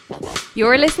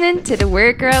You're listening to the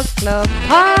Weird Girls Club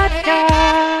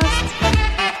podcast.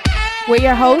 We're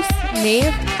your hosts,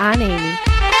 Niamh and Amy.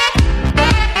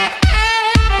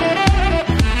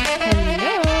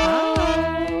 Hello.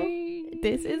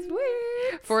 This is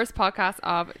Weird. First podcast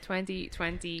of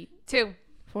 2022.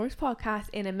 First podcast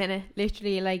in a minute.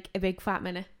 Literally like a big fat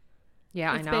minute.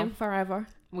 Yeah, It's I know. been forever.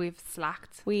 We've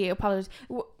slacked. We apologize.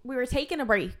 We were taking a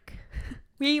break.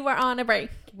 We were on a break.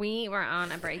 We were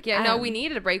on a break. Yeah, no, we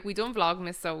needed a break. We done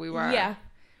Vlogmas, so we were. Yeah.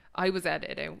 I was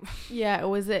edited out. Yeah, it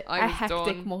was a was hectic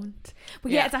done. month.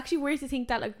 But yeah, it's actually weird to think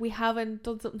that like we haven't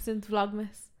done something since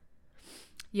Vlogmas.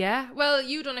 Yeah. Well,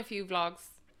 you done a few vlogs.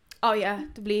 Oh yeah,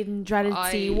 the bleeding dreaded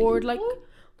C word. Like,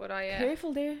 but I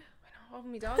careful there. I know,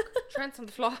 my dog. Trent's on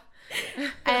the floor.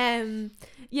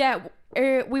 Yeah,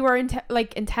 we were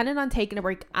intending on taking a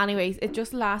break anyways. It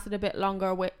just lasted a bit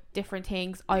longer with different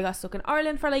things. I got stuck in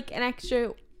Ireland for like an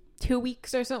extra 2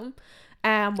 weeks or something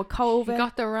with COVID. You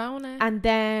got the Rona. And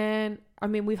then I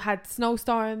mean we've had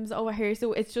snowstorms over here,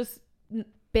 so it's just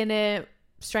been a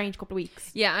strange couple of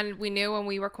weeks. Yeah, and we knew when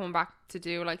we were coming back to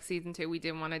do like season 2, we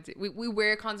didn't want to do, we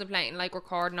were contemplating like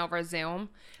recording over Zoom,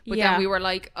 but then we were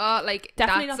like, oh, like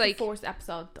definitely that's not like the first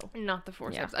episode though. Not the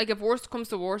first episode. Like if worst comes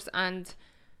to worst and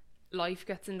life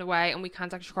gets in the way and we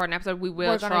can't actually record an episode, we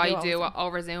will try do it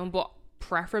over Zoom, but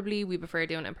preferably we prefer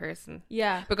doing it in person.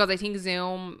 Yeah, because I think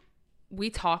Zoom, we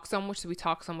talk so much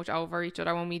over each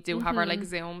other when we do have our like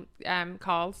Zoom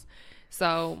calls,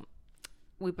 so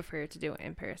we prefer to do it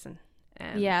in person.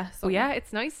 Yeah, so yeah,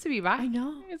 it's nice to be back. I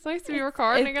know, it's nice to be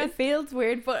recording again. It feels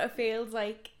weird, but it feels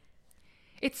like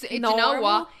it's you know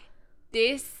what,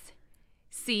 this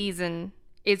season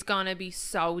is gonna be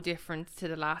so different to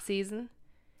the last season.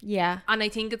 Yeah, and I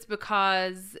think it's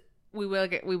because we will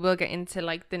get into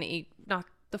like the not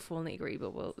the full nitty-gritty,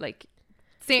 but we'll like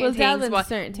certain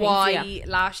things. Why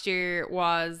last year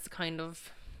was kind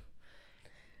of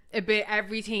a bit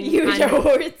everything. Use your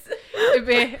words. A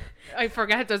bit. I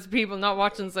forget there's people not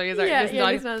watching, so a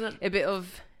bit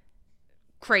of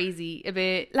crazy. A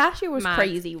bit. Last year was mad.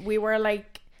 Crazy. We were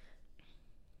like,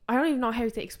 I don't even know how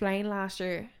to explain last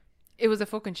year. It was a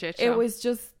fucking shit show. It was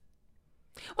just.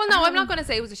 Well, no, I'm not going to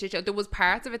say it was a shit show. There was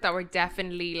parts of it that were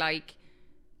definitely like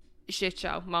shit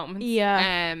show moments.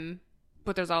 Yeah.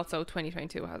 But there's also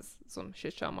 2022 has some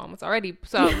shit show moments already,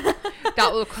 so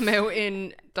that will come out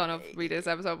in, don't know if we do this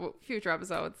episode, but future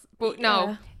episodes. But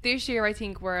no, this year I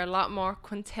think we're a lot more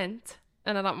content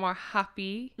and a lot more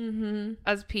happy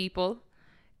as people.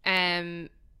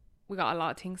 We got a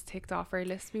lot of things ticked off our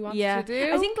list we wanted to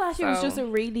do. I think last year was just a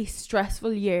really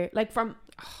stressful year, like from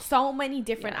so many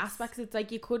different aspects. It's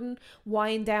like you couldn't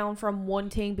wind down from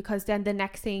one thing because then the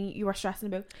next thing you were stressing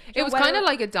about. It was kind of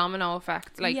like a domino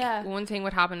effect. Like one thing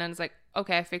would happen and it's like,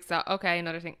 okay, I fixed that. Okay,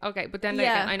 another thing. Okay, but then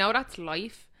again, I know that's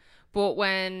life, but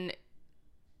when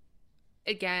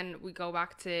again we go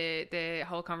back to the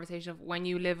whole conversation of when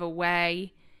you live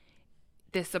away,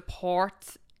 the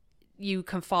support you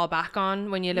can fall back on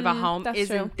when you live at home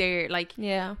isn't there. Like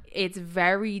it's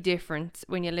very different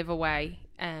when you live away.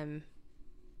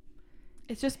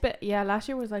 It's just last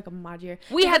year was like a mad year.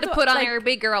 We had to put on our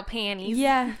big girl panties.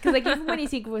 Yeah, because like even when you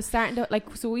think it was starting to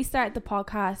so we started the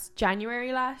podcast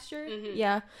January last year.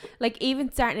 Yeah, like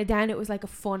even starting it down, it was like a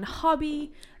fun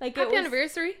hobby. Like happy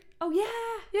anniversary. Oh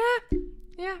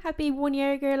yeah, happy 1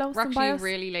 year, girl. We're actually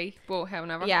really late, but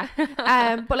however. Yeah.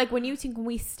 But like when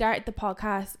we started the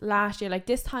podcast last year, like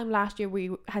this time last year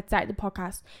we had started the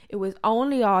podcast, it was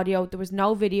only audio. There was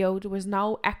no video. There was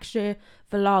no extra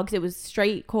vlogs. It was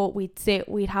straight cut. We'd sit,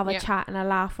 we'd have a chat and a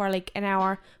laugh for like an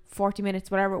hour, 40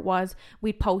 minutes, whatever it was.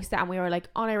 We'd post it and we were like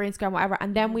on our Instagram, whatever.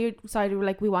 And then we decided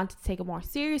we wanted to take it more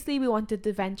seriously. We wanted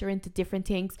to venture into different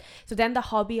things. So then the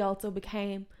hobby also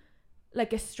became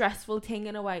like a stressful thing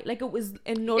in a way. Like it was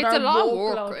another. It's a lot of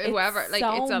work. Whoever, like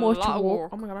so it's a much lot of work.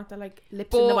 Oh my god, I have to like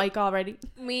lips in the mic already.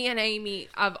 Me and Amy,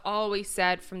 I've always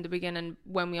said from the beginning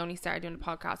when we only started doing the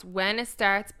podcast, when it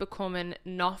starts becoming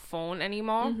not fun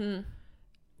anymore,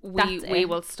 we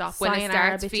will stop. When it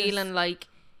starts feeling like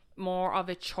more of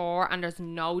a chore and there's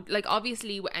no like,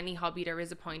 obviously with any hobby there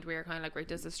is a point where you're kind of like, right,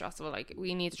 this is stressful, like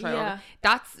we need to try over.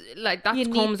 That's like that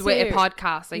comes with a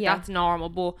podcast, like that's normal.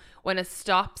 But when it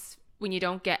stops, when you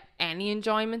don't get any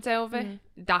enjoyment out of it,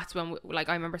 that's when like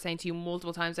I remember saying to you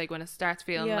multiple times, like when it starts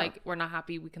feeling like we're not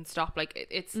happy, we can stop. Like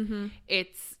it's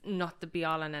not the be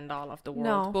all and end all of the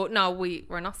world. But no,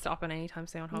 we're not stopping anytime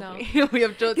soon, hopefully. We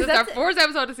have just, this is our first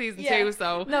episode of season 2,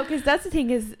 so no, because that's the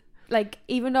thing is like,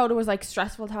 even though there was like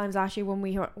stressful times last year when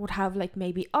we would have like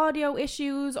maybe audio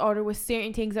issues, or there was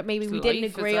certain things that maybe we didn't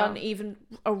agree on, even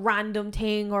a random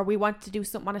thing, or we wanted to do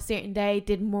something on a certain day,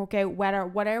 didn't work out,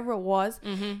 whatever it was,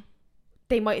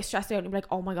 they might have stressed out and be like,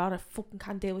 oh my god, I fucking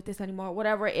can't deal with this anymore,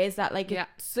 whatever it is that like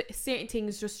certain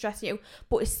things just stress you.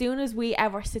 But as soon as we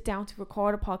ever sit down to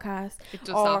record a podcast, it's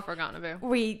just all forgotten about.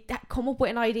 We come up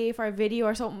with an idea for a video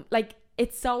or something, like,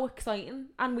 it's so exciting,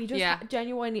 and we just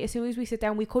genuinely, as soon as we sit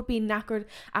down, we could be knackered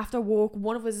after work,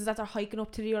 one of us is after hiking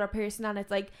up to the other person, and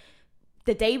it's like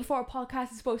the day before a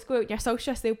podcast is supposed to go out and you're so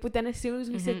stressed out, but then as soon as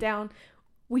we sit down,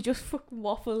 we just fucking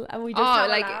waffle and we just laugh.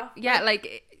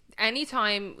 Like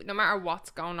anytime, no matter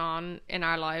what's going on in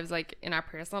our lives, like in our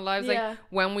personal lives, like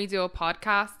when we do a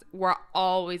podcast, we're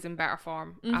always in better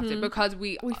form after, because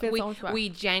we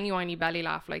genuinely belly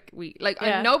laugh,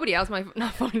 nobody else might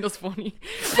not find us funny,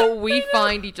 but we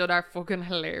find each other fucking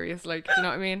hilarious, like, do you know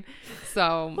what I mean?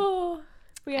 So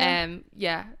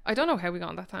I don't know how we got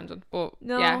on that tangent, but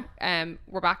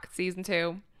we're back at season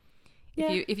 2.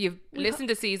 If you've listened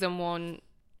to season 1,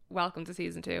 welcome to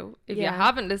season 2. If you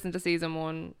haven't listened to season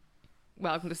 1,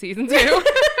 welcome to season 2.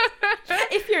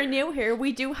 If you're new here,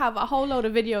 we do have a whole load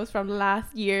of videos from the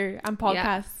last year and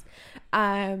podcasts.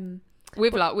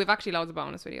 We've actually loads of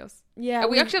bonus videos. We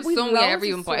actually have some we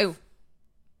everyone put out.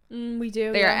 We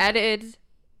do. They are edited.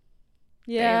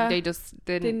 They just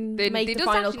didn't make the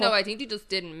final cut. No, I think they just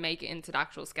didn't make it into the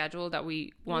actual schedule that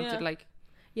we wanted.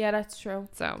 That's true.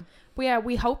 So, but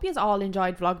we hope you all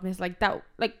enjoyed Vlogmas, like that,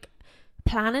 like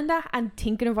planning that and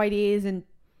thinking of ideas, and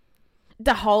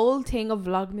the whole thing of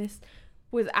Vlogmas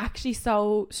was actually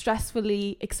so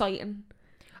stressfully exciting.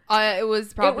 It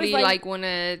was probably like one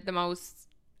of the most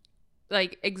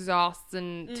like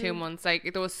exhausting 2 months.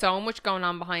 Like, there was so much going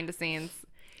on behind the scenes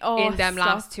in them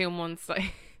last 2 months.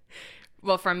 Like,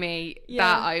 well, for me,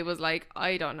 that I was like,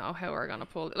 I don't know how we're gonna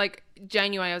pull. Like,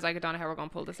 genuinely, I was like, I don't know how we're gonna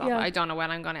pull this off. I don't know when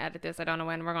I'm gonna edit this. I don't know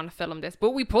when we're gonna film this.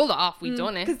 But we pulled it off. We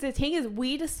done it. Because the thing is,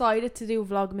 we decided to do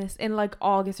Vlogmas in like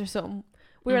August or something.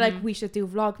 We were like, we should do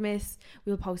Vlogmas.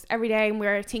 We'll post every day, and we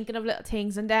were thinking of little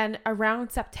things. And then around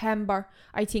September,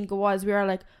 I think it was, we were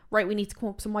like, right, we need to come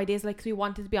up with some ideas. Like, 'cause we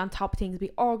wanted to be on top of things,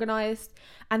 be organized.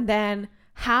 And then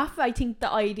half, I think,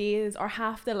 the ideas, or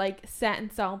half the like set in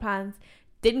stone plans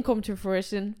didn't come to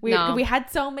fruition. We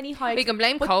had so many hikes. We can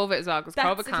blame COVID as well, because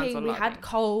COVID cancelled. We had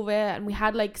COVID, and we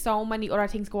had like so many other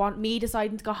things go on. Me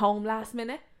deciding to go home last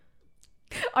minute.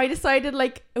 I decided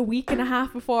like a week and a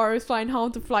half before I was flying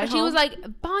home to fly home. She was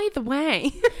like, by the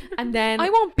way, and then I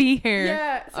won't be here.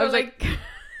 Yeah, so I was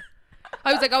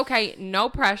like, okay, no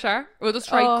pressure, we'll just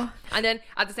try. And then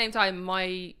at the same time,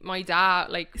 my dad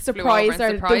like surprised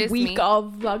the week me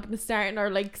of Vlogmas starting, or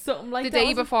like something like the that.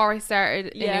 day before I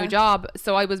started a new job.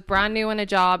 So I was brand new in a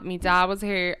job. My dad was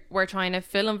here. We're trying to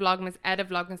film Vlogmas, edit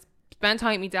Vlogmas, spend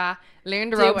time with my dad, learn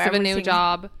the ropes of a new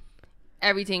job.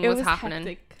 Everything was happening.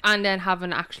 Hectic. And then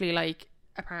having actually like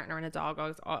a partner and a dog,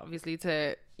 obviously,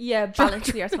 to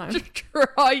balance your time.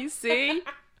 Try, see.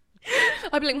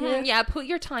 I'd be like, put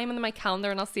your time in my calendar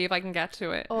and I'll see if I can get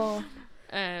to it. But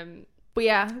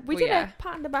we did it.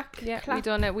 Pat on the back. We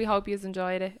done it. We hope you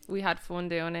enjoyed it. We had fun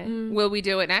doing it. Will we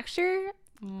do it next year?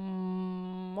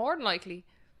 More than likely.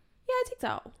 Yeah, I think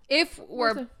so. If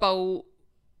we're both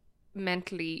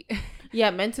mentally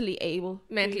able.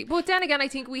 But then again, I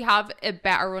think we have a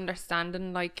better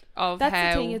understanding of that's how.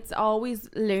 The thing, it's always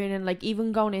learning, like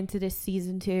even going into this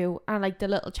season 2 and like the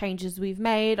little changes we've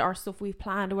made or stuff we've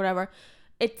planned or whatever,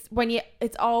 it's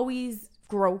always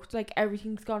growth. Like,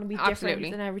 everything's gonna be different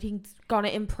and everything's gonna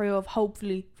improve,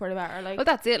 hopefully, for the better. Like, well,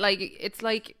 that's it. Like, it's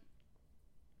like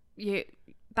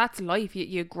that's life.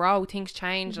 You grow, things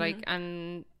change,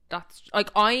 and that's like,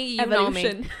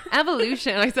 evolution.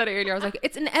 Evolution. I said it earlier. I was like,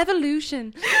 it's an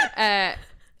evolution. I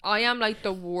am like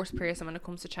the worst person when it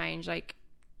comes to change. Like,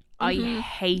 I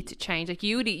hate change. Like,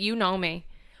 you know me.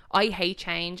 I hate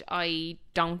change. I've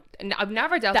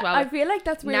never dealt well. I feel like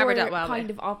that's where we're kind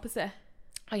of opposite.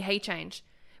 I hate change,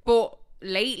 but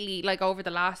lately, like over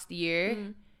the last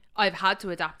year, I've had to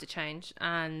adapt to change,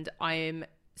 and I'm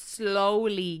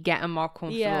slowly getting more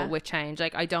comfortable with change.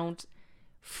 Like, I don't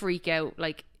freak out.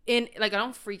 I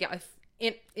don't freak out.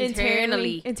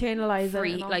 Internally internalize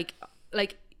it.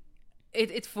 Like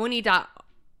it's funny that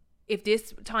if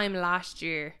this time last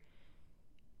year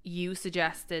you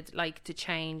suggested like to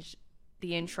change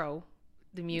the intro,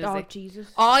 the music, oh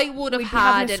Jesus, I would have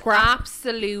had an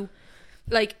absolute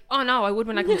like, oh no, I would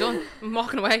have been like, I'm done, I'm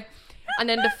walking away. And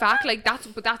then the fact, like, that's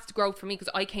the growth for me, because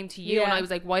I came to you and I was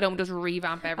like, why don't we just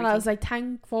revamp everything? And I was like,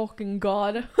 thank fucking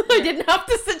God I didn't have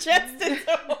to suggest it.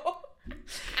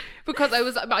 Because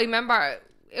I remember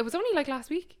it was only like last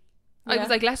week. I was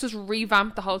like, let's just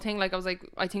revamp the whole thing. Like, I was like,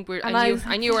 I think we're,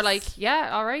 and you were like,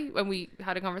 yeah, all right, when we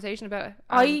had a conversation about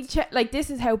it. Like, this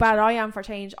is how bad I am for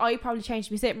change. I probably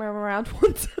changed my sitting room around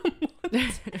once a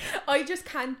month. I just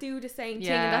can't do the same thing,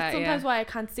 and that's sometimes why I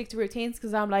can't stick to routines,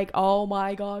 because I'm like, oh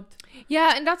my god.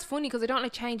 Yeah, and that's funny because I don't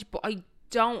like change, but I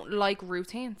don't like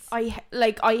routines. I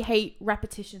hate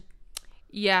repetition.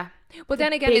 Yeah, but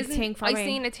then again, I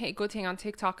seen a good thing on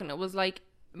TikTok, and it was like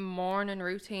morning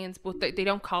routines, but they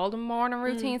don't call them morning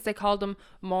routines. They call them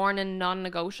morning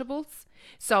non-negotiables.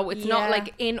 So it's not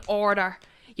like in order.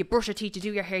 You brush your teeth, you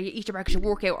do your hair, you eat your breakfast, you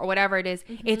work out, or whatever it is.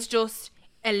 It's just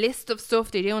a list of stuff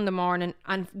they do in the morning,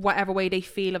 and whatever way they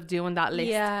feel of doing that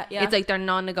list. It's like they're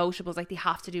non-negotiables. Like, they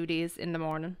have to do these in the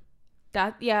morning.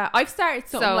 I've started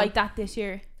something like that this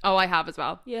year. Oh, I have as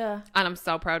well. Yeah. And I'm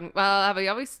so proud. Well, have I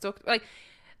always stuck, like,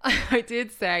 I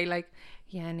did say, like,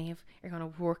 yeah, Neve, you're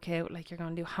going to work out, like, you're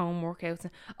going to do home workouts.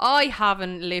 And I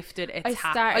haven't lifted a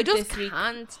tap. I just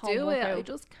can't do it. I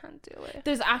just can't do it.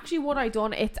 There's actually what I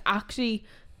done. It's actually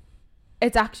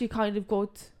kind of good.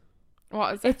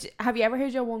 What is it? Have you ever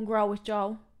heard your One Grow with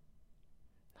Joe?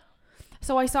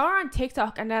 So I saw her on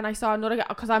TikTok, and then I saw another guy,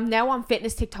 because I'm now on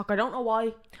fitness TikTok. I don't know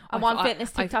why. I'm on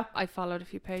fitness TikTok. I followed a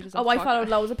few pages. I followed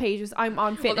loads of pages. I'm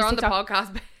on fitness TikTok. They're on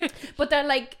the podcast page. But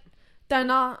they're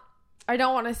not, I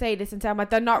don't want to say this and sound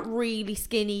bad, they're not really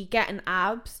skinny getting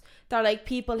abs. They're like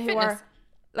people who are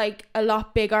like a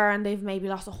lot bigger, and they've maybe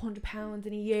lost 100 pounds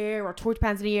in a year or 20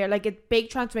 pounds in a year. Like, it's big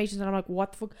transformations, and I'm like,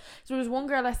 what the fuck? So there's one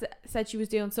girl that said she was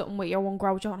doing something with your One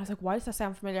Grow Joe, and I was like, why does that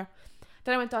sound familiar?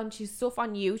 Then I went on, she's stuff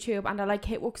on YouTube, and they're like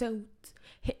hit workouts,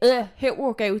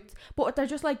 but they're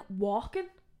just like walking.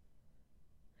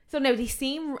 So now they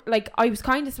seem like, I was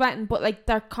kind of sweating, but like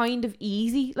they're kind of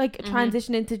easy, like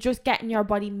transition into just getting your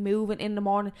body moving in the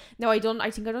morning. Now I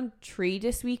think I done 3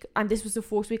 this week, and this was the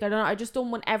 4th week. I just done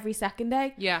one every second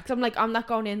day. Yeah. Because I'm like, I'm not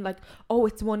going in like, oh,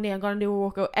 it's one day, I'm going to do a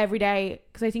workout every day.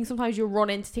 Because I think sometimes you run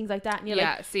into things like that, and you're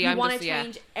you want to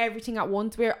change everything at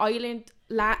once. Where I learned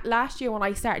last year when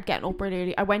I started getting up really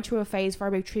early, I went through a phase for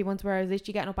about 3 months where I was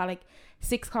literally getting up at like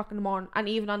 6 o'clock in the morning, and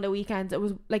even on the weekends it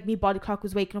was like my body clock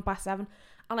was waking up at 7,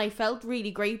 and I felt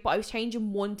really great, but I was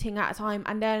changing one thing at a time.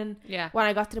 And then when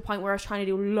I got to the point where I was trying to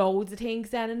do loads of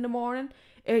things then in the morning,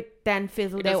 it then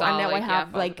fizzled out, and now I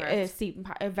have like a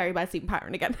very bad sleeping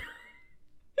pattern again.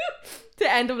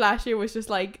 The end of last year was just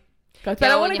like, but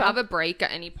when you have a break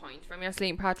at any point from your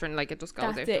sleeping pattern, like, it just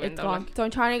goes out the window. It's gone. So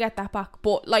I'm trying to get that back,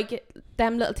 but like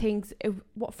them little things,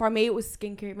 for me it was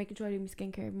skincare, making sure I do my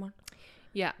skincare every morning.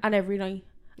 Yeah. And every night.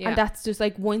 Yeah. And that's just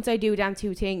like, once I do them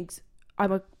 2 things,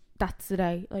 I'm like, that's the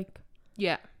day. Like,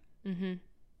 yeah.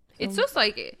 It's just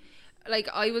like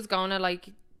I was gonna, like,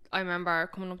 I remember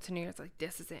coming up to New Year's, like,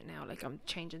 this is it now, like, I'm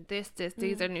changing these are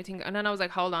the new things. And then I was like,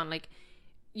 hold on, like,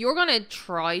 you're gonna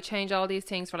try change all these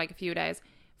things for like a few days.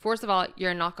 First of all,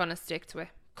 you're not gonna stick to it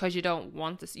because you don't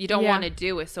want to. You don't want to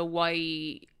do it. So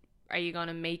why are you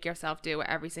gonna make yourself do it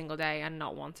every single day and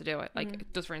not want to do it?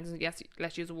 Like, just for instance, yes,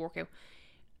 let's use a workout.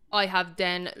 I have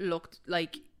then looked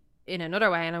like in another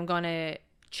way, and I'm gonna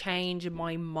change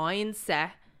my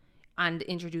mindset and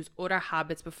introduce other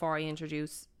habits before I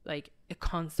introduce like a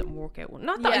constant workout one.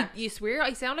 Not that you swear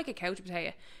I sound like a couch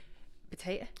potato.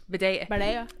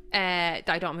 That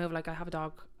I don't move. Like, I have a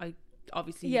dog. I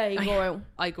obviously you go out.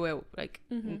 I go out like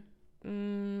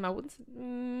I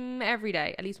wouldn't every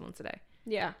day, at least once a day.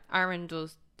 Yeah, Aaron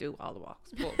does do all the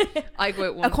walks, but I go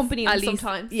out once. Accompany him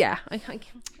sometimes. Yeah,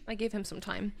 I give him some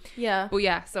time. Yeah, but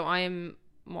yeah, so I am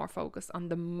more focused on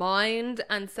the mind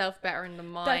and self-better in the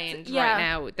mind right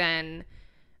now than,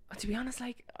 to be honest,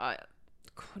 like, I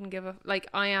couldn't give a, like,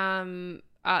 I am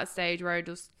at a stage where I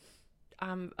just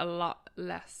am a lot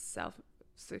less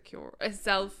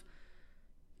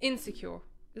insecure.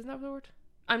 Isn't that the word?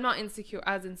 I'm not insecure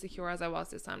as I was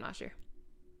this time last year.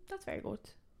 That's very good.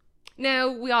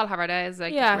 Now, we all have our days,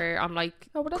 like, where I'm like,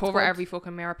 cover every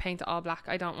fucking mirror, paint it all black.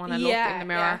 I don't want to look in the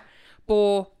mirror.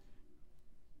 But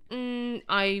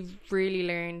I really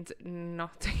learned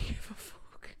not to give a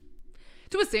fuck.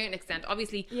 To a certain extent.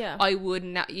 Obviously, I would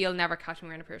you'll never catch me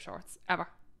wearing a pair of shorts, ever.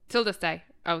 Till this day,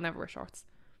 I'll never wear shorts.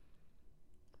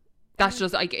 That's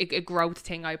just like a growth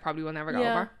thing I probably will never go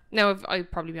over. Now, I'll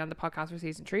probably be on the podcast for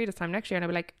season 3 this time next year, and I'll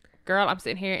be like, girl, I'm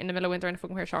sitting here in the middle of winter in a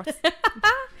fucking pair of shorts.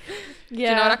 Do you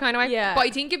know that kind of way? Yeah. But I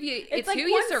think it's like who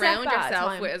you surround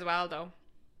yourself with as well, though.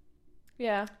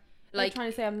 Yeah. Like, you're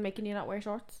trying to say I'm making you not wear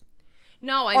shorts?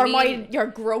 No, I mean your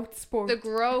growth sport. The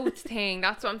growth thing.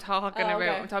 That's what I'm talking about. Okay.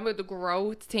 I'm talking about the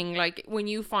growth thing. Like, when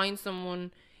you find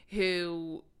someone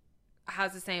who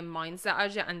has the same mindset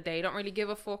as you, and they don't really give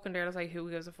a fuck, and they're just like, who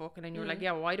gives a fuck? And then you're like,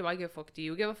 yeah, well, why do I give a fuck? Do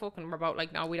you give a fuck? And we're both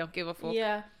like, no, we don't give a fuck.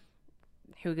 Yeah.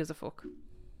 who gives a fuck?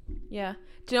 Yeah.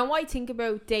 Do you know what I think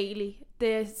about daily?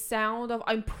 The sound of,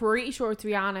 I'm pretty sure it's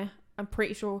Rihanna. I'm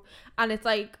pretty sure. And it's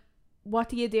like, what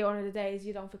do you do on the days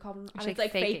you don't feel confident? And it's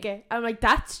like fake it. I'm like,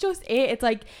 that's just it. It's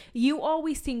like, you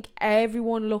always think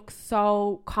everyone looks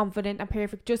so confident and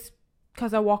perfect just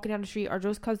because they're walking down the street or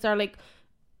just because they're like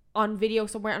on video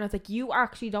somewhere. And it's like, you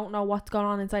actually don't know what's going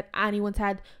on inside anyone's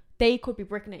head. They could be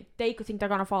bricking it. They could think they're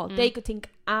gonna fall. They could think,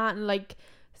 and like,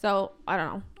 so I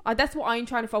don't know. That's what I'm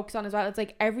trying to focus on as well. It's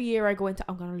like every year I go into,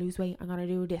 I'm gonna lose weight, I'm gonna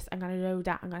do this, I'm gonna do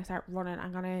that, I'm gonna start running,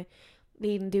 I'm gonna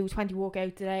lead and do 20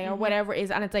 workouts today or whatever it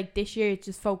is. And it's like this year it's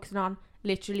just focusing on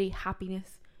literally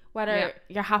happiness, whether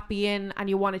you're happy in and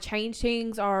you want to change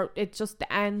things, or it's just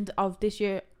the end of this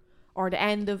year or the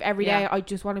end of every day. I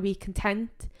just want to be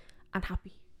content and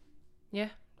happy.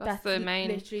 That's the main,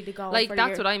 literally the goal. Like,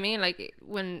 that's what I mean. Like,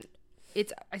 when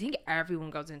it's, I think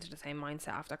everyone goes into the same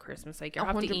mindset after Christmas. Like, you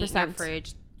have to eat in your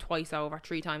fridge twice over,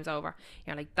 3 times over.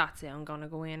 You're like, that's it, I'm gonna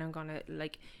go in, I'm gonna,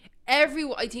 like,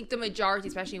 I think the majority,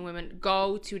 especially women,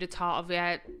 go to the thought of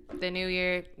the new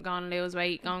year, gonna lose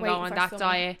weight, gonna go on that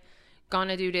diet,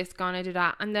 gonna do this, gonna do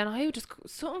that. And then I just,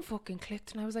 something fucking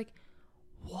clicked and I was like,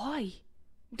 why?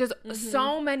 There's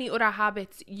so many other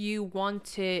habits you want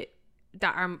to,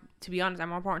 that are, to be honest, are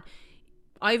more important.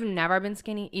 I've never been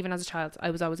skinny, even as a child. I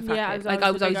was always a fat kid.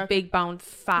 I was always big boned,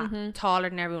 fat, taller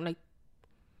than everyone. Like,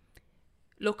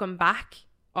 looking back,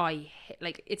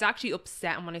 it's actually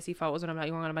upsetting when I see photos and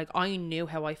I'm like, I knew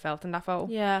how I felt in that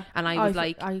photo. Yeah. And I was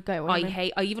I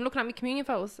even looking at my communion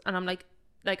photos and I'm like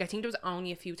I think there was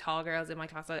only a few tall girls in my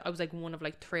class. I was like one of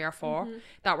like 3 or 4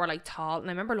 that were like tall. And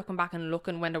I remember looking back and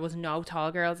looking when there was no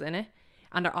tall girls in it.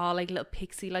 And they're all like little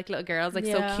pixie, like little girls, like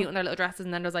so cute in their little dresses.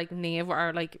 And then there's like Neve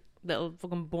or like little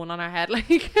fucking bun on her head,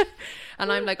 like.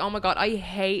 And I'm like, oh my god, I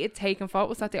hated taking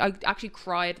photos that day. I actually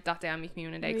cried that day on my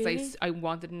communion day because I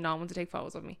wanted no one to take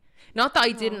photos of me. Not that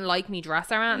I didn't like me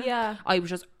dress around. Yeah. I was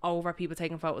just over people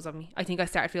taking photos of me. I think I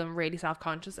started feeling really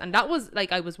self-conscious, and that was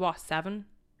like, I was 7,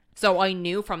 so I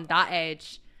knew from that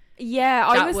age. Yeah,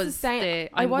 I was the same.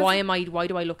 Why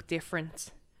do I look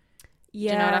different?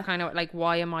 Yeah. Do you know that kind of like,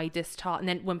 why am I this tall? And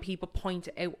then when people point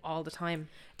it out all the time,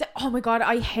 oh my god,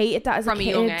 I hated that as from a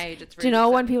kid. From a young age. It's really, do you know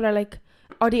when people are like,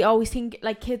 or they always think,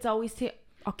 like kids always say,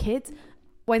 or kids,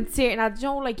 when certain, I don't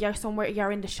know, like you're somewhere,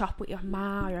 you're in the shop with your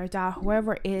ma or your dad,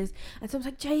 whoever it is, and someone's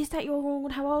like, "Jeez, that you're young.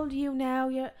 How old are you now?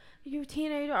 You're a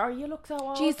teenager, or you look so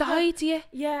old." Jeez, the height to you.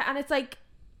 Yeah, and it's like,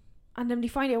 and then they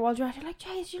find out while you're like,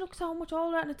 "Jeez, you look so much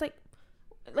older," and it's like,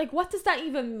 what does that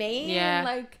even mean? Yeah.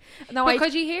 Like, no,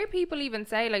 because you hear people even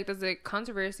say, like, there's a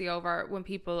controversy over when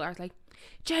people are like,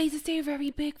 Jesus, they're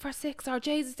very big for 6, or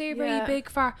Jesus, they're very big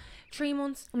for 3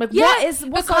 months. I'm like, what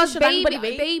because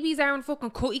babies aren't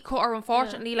fucking cookie cutter,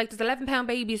 unfortunately. Like, there's 11-pound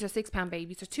babies, there's 6-pound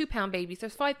babies, there's 2-pound babies,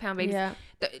 there's 5-pound babies. Yeah.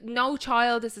 No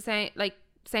child is the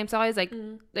same size. Like,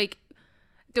 like,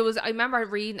 there was, I remember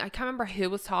reading, I can't remember who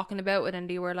was talking about it, and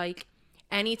they were like,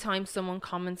 anytime someone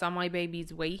comments on my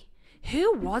baby's weight,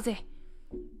 who was it?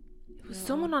 It was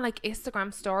someone on like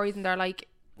Instagram stories, and they're like,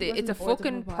 it's a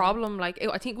fucking problem. Like,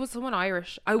 I think it was someone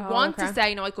Irish. I want to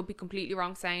say, no, I could be completely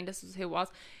wrong saying this is who it was.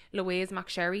 Louise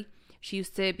McSherry. She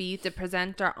used to be the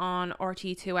presenter on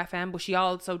RT2 FM, but she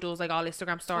also does like all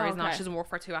Instagram stories now. She doesn't work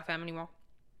for 2FM anymore.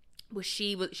 But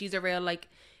she's a real like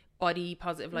body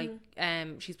positive, like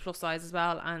she's plus size as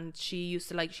well, and she used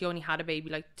to like, she only had a baby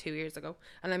like 2 years ago,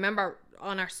 and I remember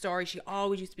on our story she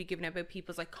always used to be giving out about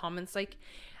people's like comments, like,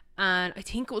 and I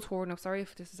think it was her, no, sorry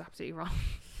if this is absolutely wrong,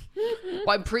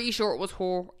 but I'm pretty sure it was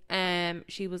her.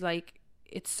 She was like,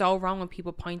 it's so wrong when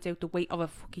people point out the weight of a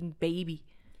fucking baby,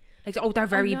 like, oh, they're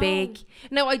very big.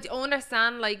 No, I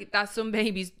understand like that some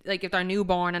babies, like if they're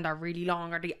newborn and they're really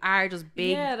long, or they are just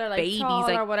big, they're like babies, tall,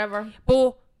 like, or whatever,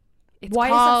 but it's why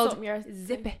called, is that something you're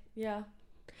zip it. Yeah.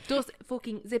 Just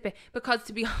fucking zip it. Because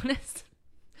to be honest,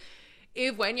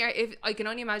 if I can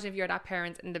only imagine if you're that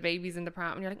parent and the baby's in the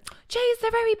pram and you're like, "Jeez,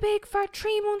 they're very big for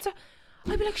 3 months."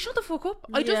 I'd be like, "Shut the fuck up."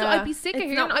 I'd be sick of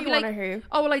hearing. I'd be like,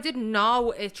 "Oh well, I didn't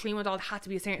know a 3-month-old had to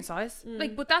be a certain size."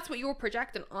 Like, but that's what you're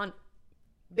projecting on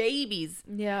babies.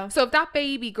 Yeah. So if that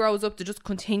baby grows up to just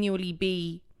continually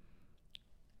be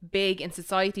big in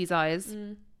society's eyes.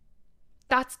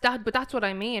 But that's what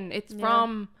I mean. It's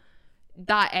from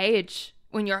that age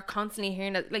when you're constantly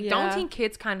hearing it. Like, don't think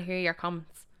kids can't hear your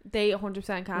comments. They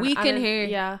 100% can. We can hear.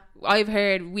 Yeah.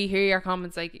 We hear your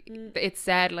comments. Like, it's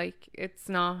said, like, it's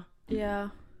not. Yeah.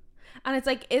 And it's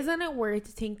like, isn't it weird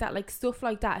to think that like stuff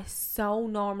like that is so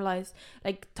normalized?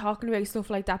 Like, talking about stuff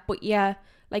like that. But yeah,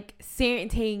 like certain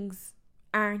things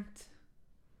aren't.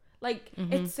 Like,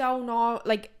 it's so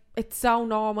it's so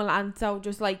normal and so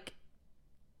just like,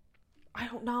 I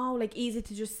don't know, like easy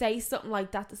to just say something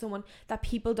like that to someone that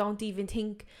people don't even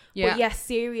think. But yes,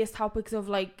 serious topics of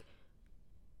like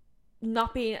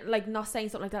not being like, not saying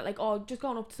something like that, like, oh, just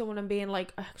going up to someone and being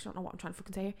like, I actually don't know what I'm trying to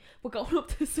fucking say here, but going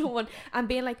up to someone and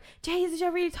being like, Jesus,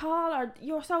 you're really tall, or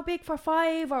you're so big for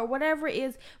 5, or whatever it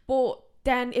is. But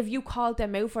then if you called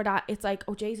them out for that, it's like,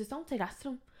 oh Jesus, don't say that to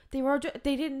them.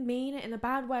 They didn't mean it in a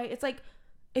bad way. It's like,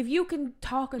 if you can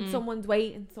talk on someone's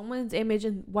weight and someone's image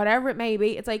and whatever it may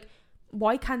be, it's like,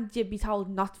 why can't you be told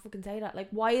not to fucking say that? Like,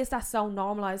 why is that so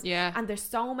normalized? Yeah. And there's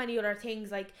so many other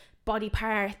things like body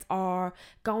parts, or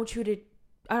going through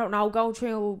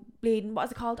bleeding, what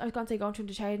is it called? I was going to say going through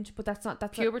the change, but that's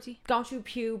puberty. Going through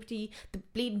puberty, the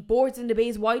bleeding, boards in the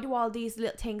bees. Why do all these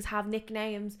little things have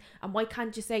nicknames? And why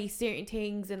can't you say certain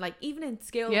things? And like, even in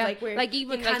skills, like where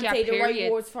even you can't say the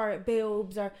right words for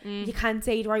boobs, or you can't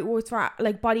say the right words for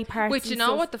like body parts. Which, you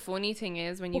know what the funny thing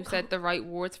is, when you said the right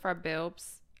words for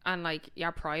boobs and like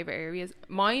your private areas,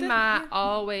 my ma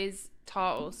always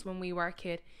taught us when we were a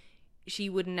kid, she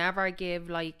would never give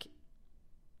like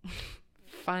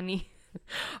fanny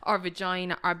or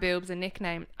vagina or boobs a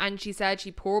nickname. And she said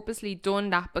she purposely done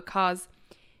that because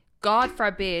God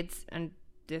forbids, and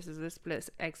this is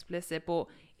explicit, but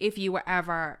if you were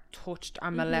ever touched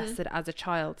or molested as a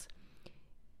child,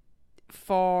 if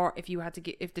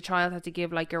the child had to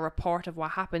give like a report of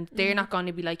what happened, they're not going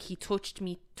to be like, he touched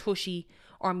me tushy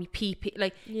or me pee,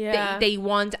 like they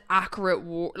want accurate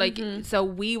like so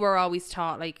we were always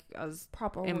taught like as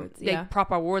proper words,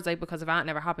 proper words, like, because if that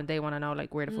never happened, they want to know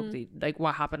like where the fuck like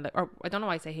what happened, like, or I don't know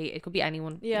why I say hate, it could be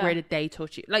anyone, where did they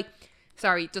touch you, like,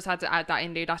 sorry, just had to add that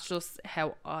in there. That's just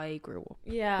how I grew up.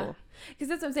 Because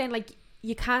that's what I'm saying, like,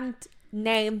 you can't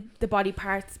name the body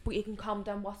parts, but you can comment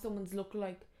on what someone's look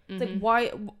like. It's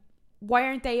like, why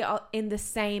aren't they in the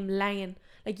same lane?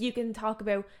 Like, you can talk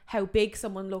about how big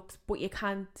someone looks, but you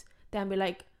can't then be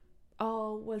like,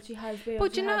 oh, well, she has big.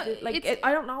 But you know,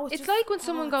 I don't know. It's just, like when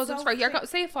someone goes up, right?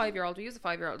 Say a 5-year-old. We use a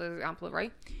 5-year-old as an example,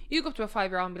 right? You go up to a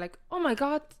 5-year-old and be like, oh my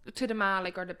God, to the ma,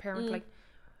 like, or the parent, like,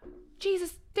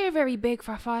 Jesus, they're very big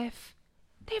for 5.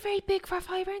 They're very big for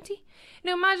 5, aren't they?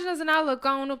 Now imagine as an adult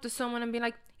going up to someone and being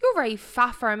like, you're very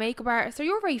fat for a makeup artist, or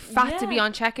you're very fat to be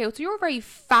on checkout, so you're very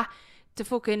fat to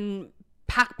fucking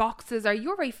pack boxes, or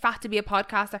you're very fat to be a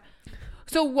podcaster.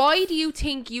 So why do you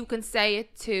think you can say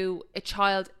it to a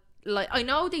child? Like, I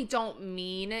know they don't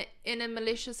mean it in a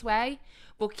malicious way,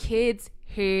 but kids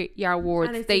hear your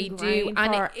words. They do,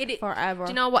 and it forever.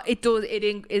 Do you know what it does? It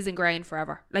is ingrained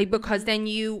forever. Like, because then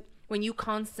when you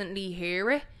constantly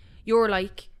hear it, you're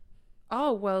like,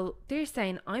 oh well, they're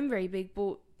saying I'm very big,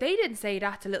 but they didn't say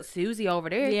that to little Susie over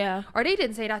there, or they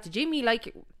didn't say that to Jimmy.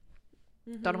 Like,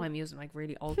 don't know why I'm using like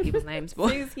really old people's names, but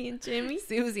Susie and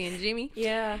Jimmy.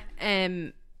 Yeah.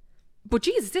 But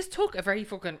Jesus, this took a very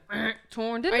fucking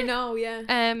turn, didn't it? I know,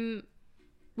 yeah.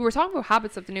 We were talking about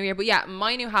habits of the new year, but yeah,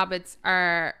 my new habits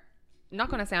are, not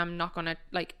gonna say I'm not gonna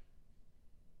like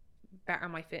better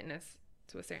my fitness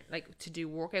to a certain, like, to do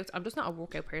workouts. I'm just not a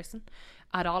workout person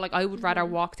at all. Like, I would rather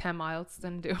walk 10 miles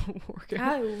than do a workout.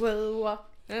 I will walk.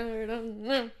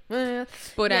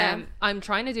 But I'm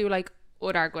trying to do like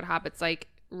other good habits, like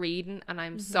reading, and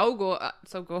I'm so good.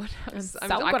 I'm good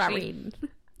at reading.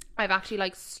 I've actually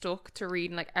like stuck to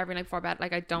reading like every night before bed.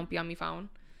 Like, I don't be on my phone.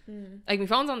 Like, my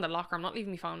phone's on the locker. I'm not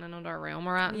leaving my phone in another room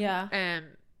or anything.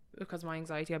 Because of my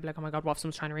anxiety, I'd be like, oh my God, what if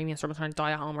someone's trying to ring me and someone's trying to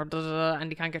die at home, or blah, blah, blah,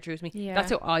 and they can't get through to me.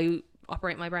 That's how I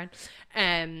operate my brain.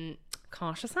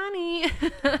 Cautious Annie.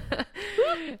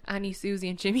 Annie, Susie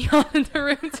and Jimmy all in the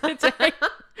room today.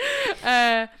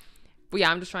 But yeah,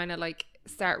 I'm just trying to like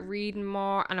start reading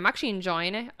more, and I'm actually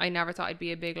enjoying it. I never thought I'd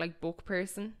be a big like book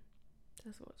person.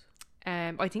 That's what.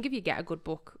 I think if you get a good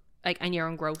book, like, and you're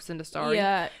engrossed in the story,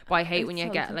 but I hate when you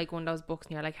get like one of those books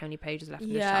and you're like, how many pages left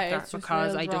in this chapter,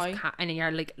 because I just can't, and then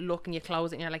you're like looking, you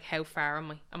close it and you're like, how far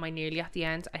am I nearly at the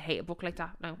end? I hate a book like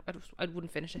that. No, I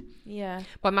wouldn't finish it.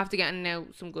 But I'm after getting now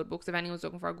some good books. If anyone's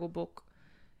looking for a good book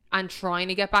and trying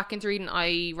to get back into reading,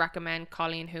 I recommend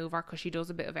Colleen Hoover, because she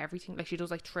does a bit of everything. Like, she does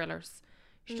like thrillers,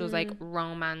 she does like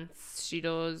romance, she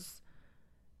does,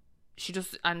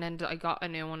 and then I got a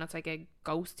new one that's like a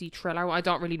ghosty thriller. I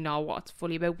don't really know what it's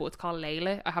fully about, but it's called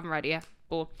Layla. I haven't read it yet,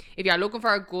 but if you're looking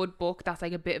for a good book that's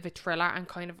like a bit of a thriller and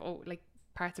kind of like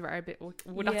parts of it are a bit, that's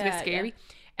a bit scary,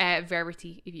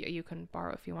 Verity, if you can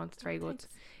borrow if you want, it's very good.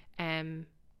 And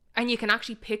you can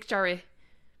actually picture it,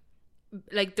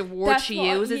 like the word she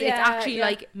uses, it's actually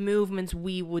like movements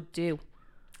we would do,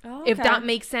 if that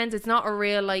makes sense. It's not a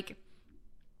real like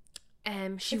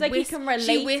she it's like you can relate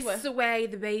she whisks away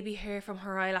the baby hair from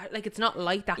her eyelash. Like, it's not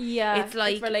like that. Yeah, it's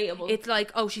like it's relatable. It's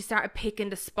like, oh, she started picking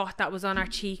the spot that was on her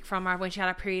cheek from her when she had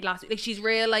her period last week. Like, she's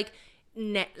real, like,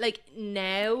 like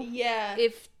now. Yeah.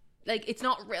 If like, it's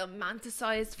not real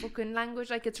romanticized fucking language.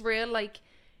 Like, it's real, like,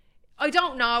 I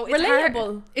don't know. It's relatable.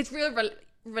 Hard. It's real.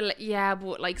 Yeah,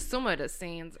 but like some of the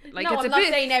scenes, like, no, it's I'm a not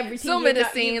bit. Saying everything some of the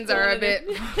scenes are a bit,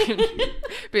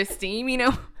 bit steamy, you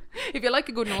know. If you like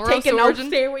a good neurosurgeon, take a note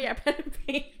there where you're pen and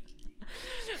paper.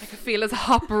 I can feel his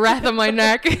hot breath on my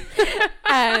neck.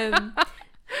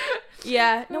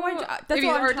 Yeah, no, that's if you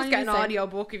what are I'm just get an audio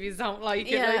book if you don't like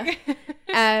it. Like.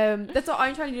 That's what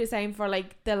I'm trying to do the same for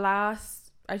like the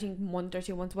last, I think, month or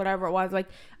 2 months, whatever it was. Like,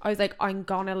 I was like, I'm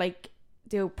gonna like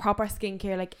do proper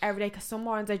skincare like every day, because some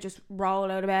mornings I just roll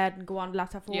out of bed and go on the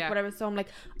laptop for work, whatever. So I'm like,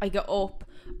 I get up,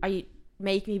 I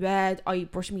make me bed, I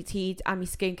brush my teeth, and my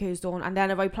skincare is done. And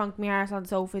then if I plonk my arse on the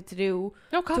sofa to do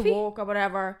no coffee to walk or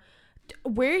whatever,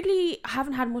 weirdly I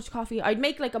haven't had much coffee. I'd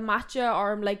make like a matcha,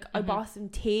 or like I bought some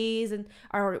teas and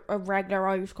or a regular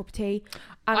Irish cup of tea.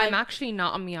 And I'm actually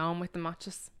not on my own with the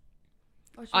matchas.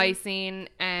 I seen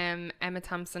Emma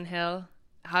Thompson Hill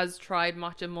has tried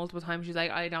matcha multiple times. She's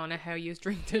like, I don't know how you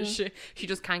drink this shit. She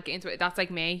just can't get into it. That's like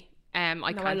me.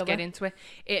 I can't get into it.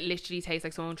 It literally tastes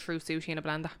like someone threw sushi in a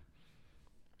blender.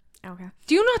 Okay.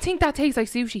 Do you not think that tastes like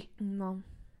sushi? No.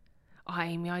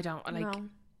 I mean, I don't like. No.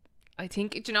 I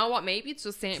think, do you know what? Maybe it's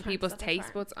just certain people's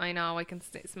taste buds. I know, I can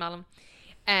smell them.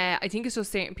 I think it's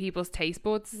just certain people's taste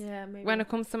buds. Yeah, maybe. When it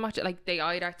comes to matcha, like, they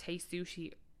either taste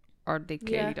sushi or they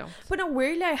clearly don't. But no,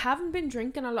 weirdly, I haven't been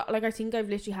drinking a lot. Like, I think I've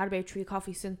literally had about 3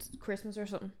 coffees since Christmas or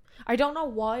something. I don't know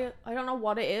why. I don't know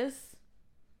what it is.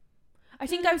 I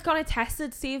think I was gonna test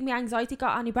it to see if my anxiety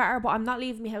got any better, but I'm not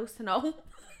leaving my house to know.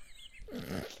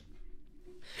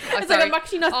 It's like I'm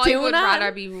actually not doing it. I would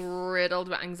rather be riddled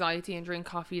with anxiety and drink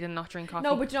coffee than not drink coffee.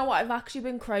 No, but you know what? I've actually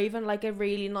been craving like a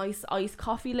really nice iced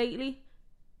coffee lately.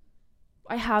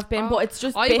 I have been, but it's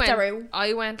just bitter.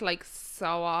 I went like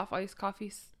so off iced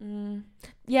coffees.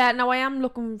 Yeah, no, I am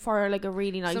looking for like a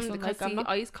really nice one. Like,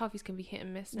 iced coffees can be hit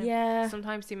and miss now. Yeah.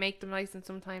 Sometimes they make them nice and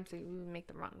sometimes they make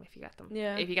them wrong if you get them.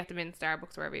 Yeah. If you get them in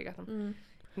Starbucks, wherever you get them.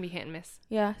 Can be hit and miss.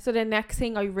 Yeah, so the next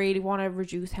thing, I really want to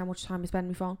reduce how much time I spend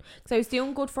on my phone, because I was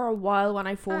doing good for a while when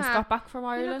I first got back from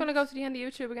Ireland. You're not going to go to the end of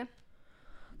YouTube again?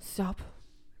 Stop.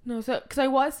 No, so because I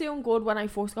was doing good when I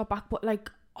first got back, but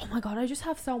like, oh my god, I just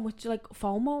have so much like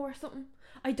FOMO or something.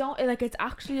 I don't like, it's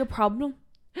actually a problem.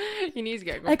 You need to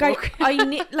get a good like book.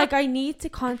 I need to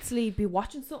constantly be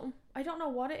watching something. I don't know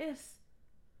what it is.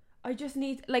 I just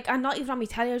need, like, I'm not even on my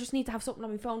telly, I just need to have something on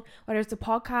my phone, whether it's a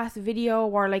podcast, a video,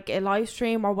 or like a live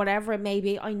stream or whatever it may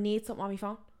be. I need something on my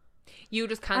phone. You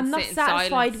just can't I'm sit not in satisfied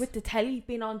silence. with the telly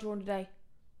being on during the day,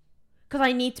 because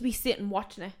I need to be sitting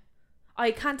watching it. I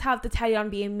can't have the telly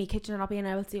on being in my kitchen and not being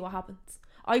able to see what happens.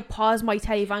 I pause my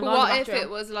telly if I'm going to the bathroom. What if it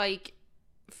was like,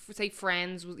 say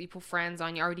Friends, you put Friends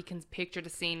on, you already can picture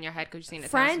the scene in your head because you've seen it.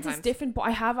 Friends is different, but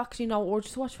I have actually no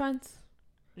urge to watch Friends.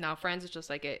 No, Friends is just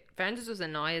like it. Friends is just a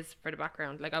noise for the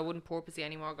background. Like, I wouldn't purposely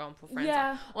anymore go and put Friends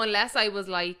on. Unless I was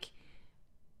like,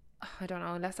 I don't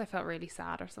know, unless I felt really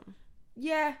sad or something.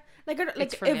 Yeah. Like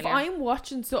if I'm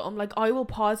watching something, like, I will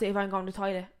pause it if I'm going to the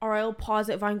toilet, or I'll pause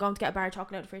it if I'm going to get a bar of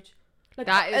chocolate out of the fridge. Like,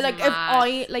 that is like mad. If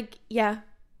I, like, yeah.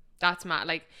 That's mad.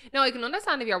 Like, no, I can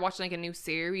understand if you're watching like a new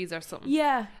series or something.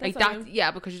 Yeah. Like that, I mean.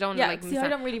 Yeah, because you don't like miss out. I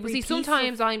don't really see,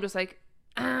 sometimes I'm just like,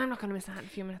 I'm not going to miss that in a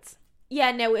few minutes.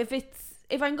 Yeah, no,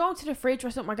 if I'm going to the fridge or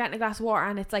something or getting a glass of water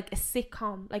and it's like a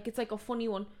sitcom, like it's like a funny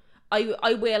one,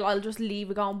 I'll just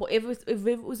leave it going. But if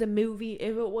it was a movie,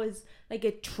 if it was like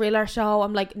a thriller show,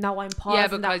 I'm like, no, I'm pausing. Yeah,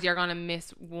 because you're gonna miss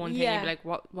one thing. You'll be like,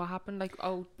 what happened? Like,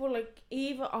 oh, but like,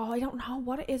 I don't know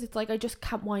what it is. It's like I just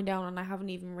can't wind down and I haven't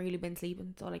even really been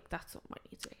sleeping. So like, that's something I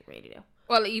need to really do.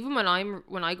 Well, even when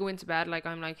I go into bed, like,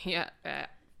 I'm like,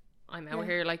 I'm out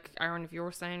here. Like, Aaron, if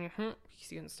you're staying, you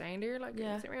can stay in there. Like,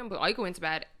 sit around. But I go into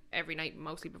bed every night,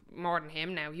 mostly more than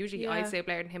him now. Usually I stay up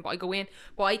later than him, but I go in.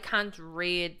 But I can't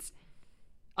read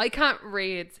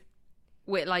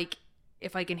with, like,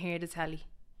 if I can hear the telly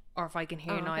or if I can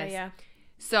hear noise. Okay, yeah.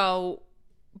 So,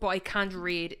 but I can't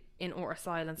read in utter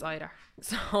silence either.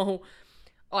 So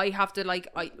I have to, like,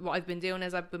 what I've been doing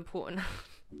is I've been putting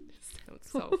sounds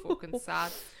so fucking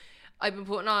sad. I've been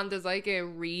putting on, there's like a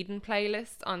reading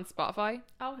playlist on Spotify.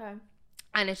 Okay.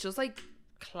 And it's just like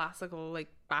classical, like,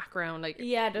 background, like,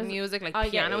 music,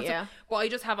 like piano and stuff. But I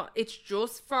just have it's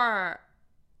just for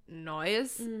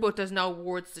noise, but there's no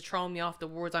words to throw me off the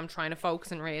words I'm trying to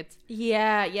focus and read.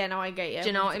 Yeah, no, I get you. Do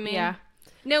you know what I mean? Yeah.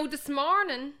 Now, this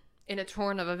morning, in a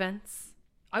turn of events,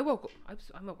 I woke up.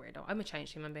 I'm a weirdo. I'm a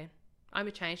changed human being. I'm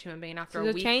a changed human being after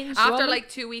a week. After like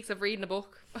 2 weeks of reading a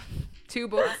book. 2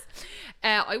 books.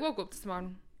 I woke up this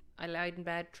morning. I lied in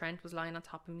bed. Trent was lying on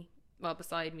top of me. Well,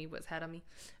 beside me, with his head on me.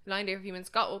 Lying there for a few minutes.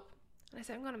 Got up. And I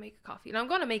said, I'm going to make a coffee. And I'm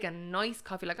going to make a nice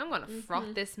coffee. Like, I'm going to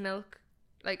froth this milk.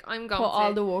 Like, I'm going to... Put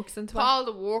all the work into it. Put all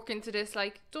the work into this.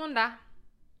 Like, done that.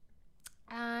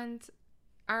 And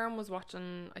Aaron was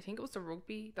watching, I think it was the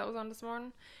rugby that was on this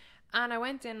morning. And I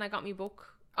went in and I got my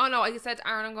book. Oh no, I said to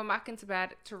Aaron, I'm going back into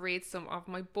bed to read some of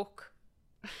my book.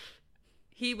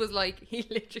 He was like, he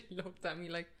literally looked at me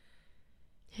like,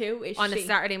 who is on a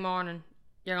Saturday morning,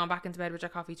 you're going back into bed with your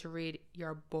coffee to read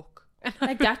your book.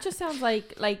 Like, that just sounds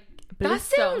like that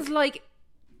sounds like,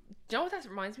 do you know what that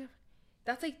reminds me of?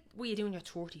 That's like what you do in your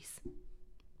 30s.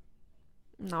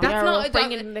 No, that's not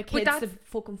bringing the kids to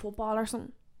fucking football or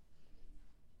something.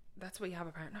 That's what you have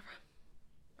a partner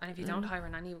for. And if you don't hire a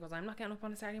nanny, because I'm not getting up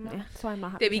on a Saturday morning, so I'm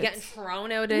not happy. They'd be getting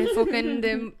thrown out of the fucking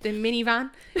the minivan.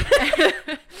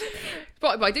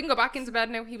 But I didn't go back into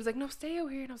bed now. He was like, no, stay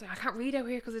out here. And I was like, I can't read out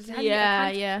here because it's heavy.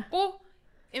 Yeah. But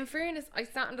in fairness, I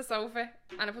sat on the sofa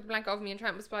and I put the blanket over me and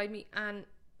Trent was beside me and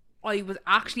I was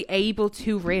actually able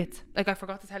to read. Like, I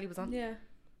forgot to tell he was on. Yeah.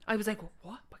 I was like,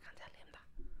 what? I can't tell him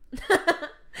that.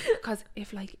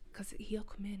 Because he'll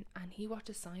come in and he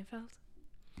watches Seinfeld.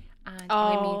 And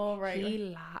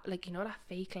he like, you know that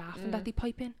fake laughing that they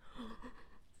pipe in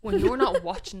when you're not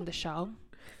watching the show.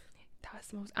 That's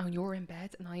the most. And you're in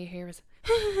bed and all you hear is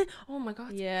oh my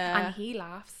god. Yeah. And he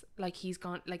laughs like he's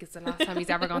gone, like it's the last time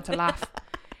he's ever gone to laugh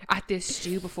at this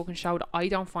stupid fucking show that I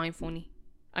don't find funny.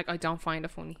 Like, I don't find it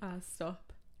funny.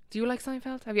 Stop. Do you like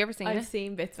Seinfeld? Have you ever seen it? I've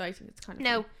seen bits. I think it's kind of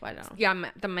no. I don't know. Yeah,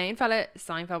 the main fella,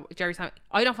 Seinfeld, Jerry Seinfeld.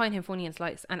 I don't find him funny in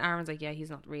slice. And Aaron's like, yeah, he's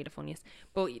not really the funniest.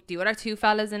 But the other 2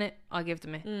 fellas in it, I'll give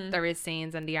them it. There is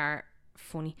scenes and they are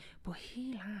funny. But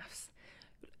he laughs.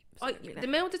 The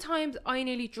amount of times I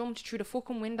nearly jumped through the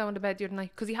fucking window in the bed the other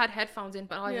night because he had headphones in,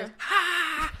 but I was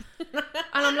ha!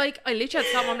 And I'm like, I literally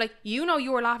had to stop him. I'm like, you know,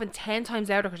 you were laughing 10 times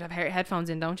louder because you have headphones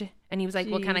in, don't you? And he was like,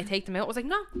 well, can I take them out? I was like,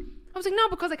 no,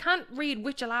 because I can't read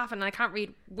with you laughing and I can't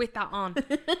read with that on.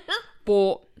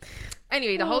 But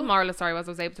anyway, the whole moral of the story was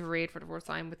I was able to read for the first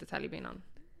time with the telly being on.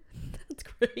 That's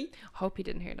great. Hope he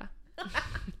didn't hear that.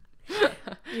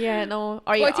 Yeah, no.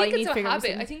 I think it's a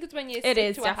habit. I think it's when you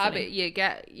stick to a habit,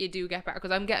 you do get better.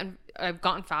 Because I've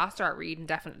gotten faster at reading,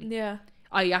 definitely. Yeah.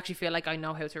 I actually feel like I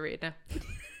know how to read now.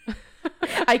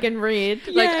 I can read.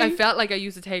 Like, I felt like I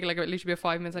used to take like literally about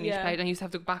 5 minutes on each page, and I used to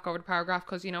have to go back over the paragraph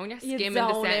because, you know, when you're skimming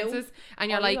the sentences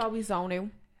and you're like, always zone out.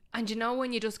 And you know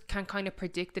when you just can kind of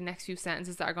predict the next few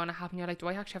sentences that are going to happen, you're like, do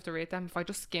I actually have to read them if I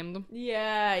just skim them?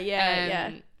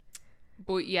 Yeah.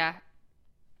 But yeah,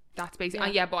 that's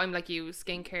basically but I'm like you,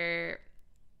 skincare,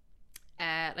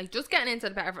 like just getting into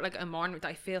the better for like a morning that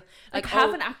I feel like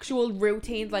having actual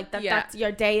routines like that. That's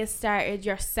your day is started,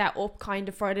 you're set up kind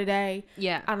of for the day.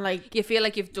 Yeah, and like you feel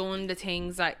like you've done the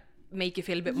things that make you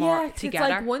feel a bit more together.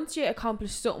 It's like once you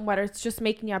accomplish something, whether it's just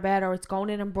making your bed or it's going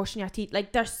in and brushing your teeth,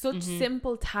 like there's such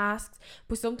simple tasks,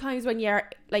 but sometimes when you're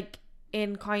like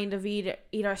in kind of either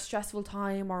a stressful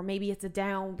time or maybe it's a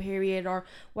down period or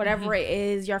whatever it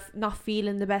is, you're not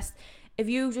feeling the best, if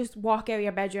you just walk out of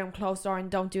your bedroom, close the door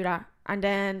and don't do that, and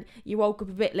then you woke up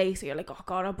a bit late, so you're like, oh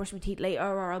god, I'll brush my teeth later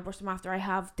or I'll brush them after I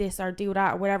have this or do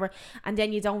that or whatever, and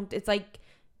then you don't, it's like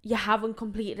you haven't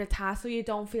completed a task, so you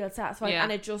don't feel satisfied,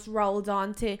 and it just rolls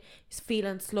on to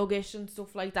feeling sluggish and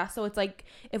stuff like that. So it's like,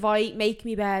 if I make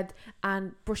me bed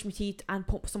and brush my teeth and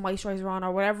put some moisturizer on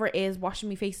or whatever it is, washing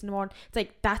my face in the morning, it's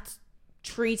like that's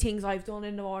 3 things I've done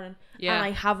in the morning, and I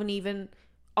haven't even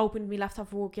opened my laptop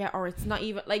for work yet, or it's not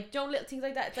even like, don't little things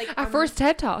like that. It's like our first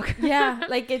TED Talk. Yeah,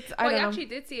 like it's I actually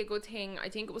did see a good thing. I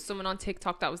think it was someone on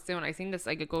TikTok that was doing, I seen this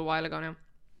like a good while ago now,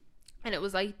 and it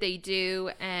was like they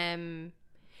do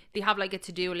they have like a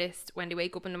to-do list when they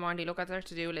wake up in the morning. They look at their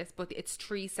to-do list, but it's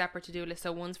 3 separate to-do lists.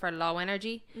 So one's for low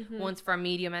energy, one's for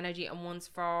medium energy, and one's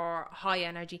for high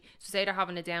energy. So say they're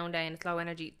having a down day and it's low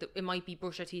energy, it might be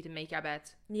brush your teeth and make your bed.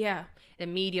 Yeah.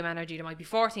 In medium energy, there might be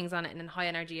 4 things on it, and in high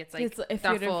energy, it's like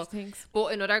they're full. Things. But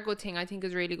another good thing I think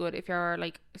is really good if you're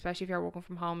like, especially if you're working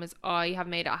from home, is I have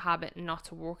made it a habit not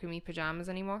to work in my pajamas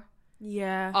anymore.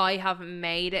 Yeah. I have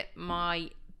made it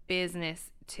my business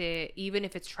to, even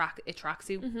if it's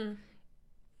tracksuit,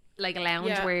 like a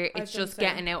lounge where it's just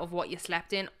getting out of what you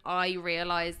slept in, I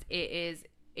realized it is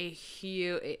a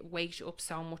huge, it wakes you up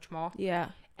so much more. Yeah.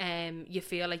 You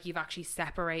feel like you've actually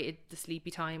separated the sleepy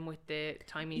time with the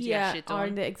time you need to get shit done. Or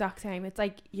in the exact same. It's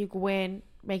like you go in,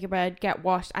 make your bed, get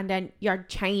washed, and then you're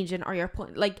changing or you're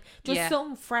putting like just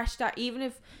something fresh that even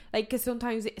if like, because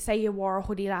sometimes say you wore a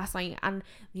hoodie last night and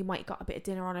you might got a bit of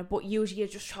dinner on it, but usually you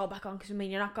just throw it back on because I mean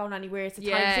you're not going anywhere. It's a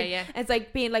time thing. It's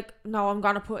like being like, no, I'm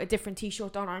gonna put a different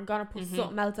t-shirt on, or I'm gonna put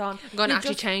something else on. I'm gonna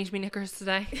actually change my knickers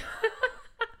today.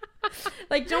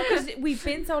 Like, don't, because we've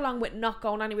been so long with not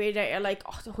going anywhere that you're like,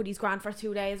 oh, the hoodie's grand for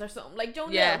 2 days or something, like,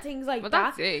 don't little things like that.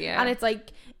 That's it, and it's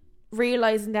like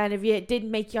realizing then if you didn't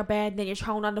make your bed, then you're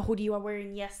throwing on the hoodie you were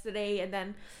wearing yesterday, and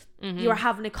then you were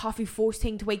having a coffee first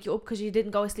thing to wake you up because you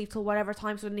didn't go to sleep till whatever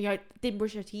time, so then you didn't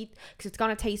brush your teeth because it's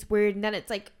gonna taste weird, and then it's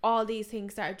like all these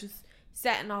things that are just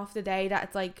setting off the day that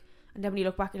it's like, and then when you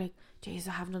look back you're like, Jesus,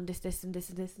 I haven't done this and this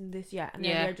and this and this yet, and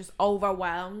then you're just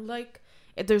overwhelmed. Like,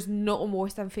 there's nothing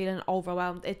worse than feeling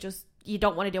overwhelmed. It just, you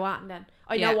don't want to do it, and then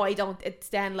I know why I don't. It's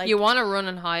then like, you want to run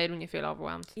and hide when you feel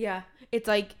overwhelmed. It's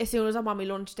like as soon as I'm on my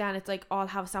lunch, then it's like, oh, I'll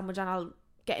have a sandwich and I'll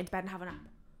get into bed and have a nap.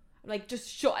 I'm like, just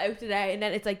shut out today, and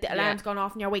then it's like the alarm's gone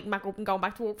off and you're waking back up and going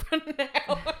back to work for an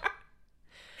hour.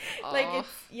 Like,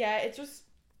 it's just,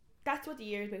 that's what the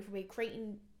year is about for me,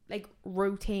 creating like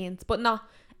routines, but not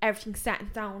everything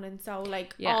set down, and so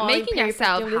like making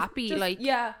yourself happy, just,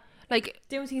 like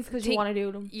doing things because you want to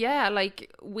do them.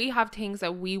 Like we have things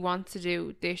that we want to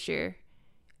do this year,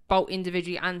 both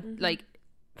individually and like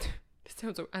this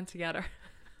sounds so, and together.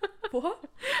 What?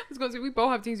 I was going to say, we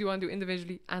both have things we want to do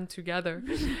individually and together.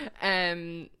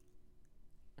 And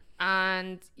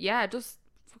just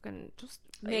fucking just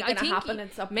make it happen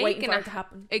and stop waiting for it to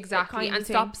happen. Exactly, and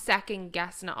stop second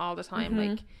guessing it all the time.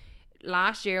 Like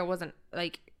last year wasn't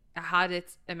like, it had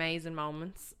its amazing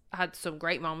moments. I had some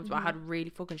great moments, but I had really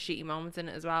fucking shitty moments in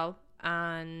it as well.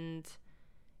 And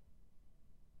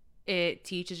it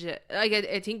teaches you, like,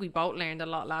 I think we both learned a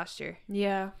lot last year.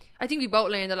 I think we both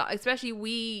learned a lot,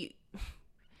 especially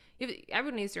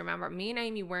everyone needs to remember, me and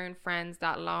Amy weren't friends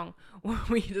that long when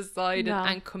we decided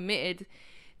and committed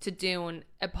to doing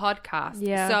a podcast.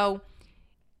 So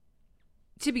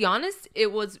to be honest,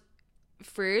 it was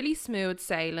fairly smooth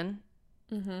sailing.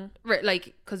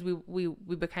 Like, because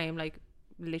we became like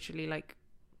literally like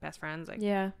best friends, like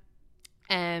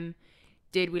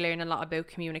did we learn a lot about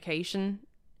communication,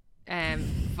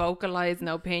 vocalizing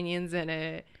opinions in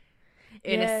a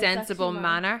sensible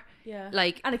manner,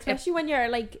 like, and especially when you're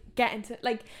like getting to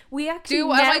like, we actually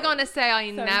am I gonna say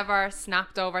I never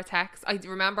snapped over text. I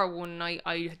remember one night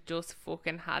I just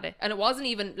fucking had it, and it wasn't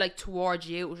even like towards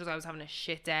you, it was just I was having a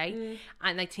shit day,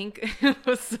 and I think it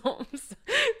was something,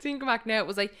 think back now, it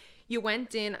was like you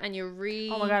went in and you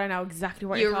oh my god, I know exactly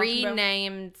what you're talking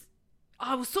renamed about.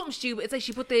 Oh, it was something stupid. It's like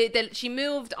she put she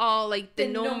moved all like the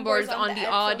numbers on the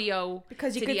audio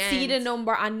because you could see the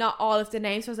number and not all of the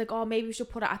names. So I was like, oh, maybe we should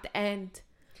put it at the end.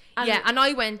 And and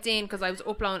I went in because I was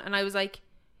uploading and I was like,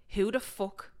 who the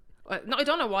fuck? No, I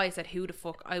don't know why I said who the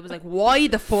fuck. I was like, why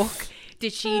the fuck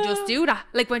did she just do that?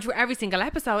 Like, went through every single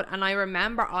episode, and I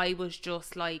remember I was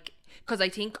just like, because I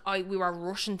think we were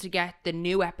rushing to get the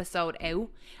new episode out,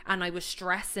 and I was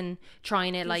stressing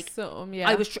trying to like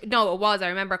I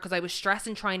remember, because I was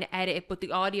stressing trying to edit it, but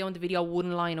the audio and the video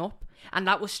wouldn't line up, and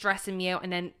that was stressing me out.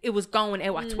 And then it was going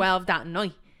out at 12 that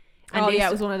night, and it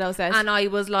was one of those days, and I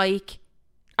was like,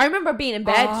 I remember being in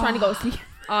bed trying to go to sleep.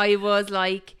 I was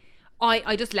like,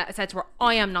 I just said to her,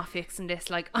 I am not fixing this,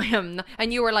 like I am not.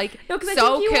 And you were like, so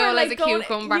cool as a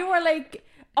cucumber. You were like,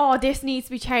 oh, this needs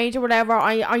to be changed or whatever,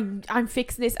 I'm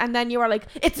fixing this, and then you were like,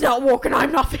 it's not working,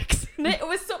 I'm not fixing it. It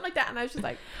was something like that, and I was just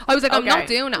like, I'm not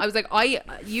doing it. I was like,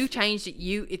 you changed it,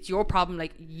 it's your problem,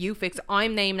 like, you fix it.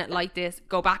 I'm naming it like this,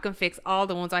 go back and fix all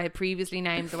the ones I had previously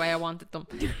named the way I wanted them.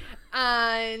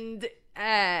 And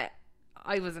I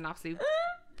was an absolute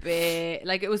bit,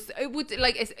 like, it's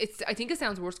I think it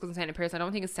sounds worse because I'm saying it in person. I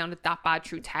don't think it sounded that bad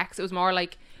through text. It was more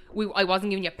like I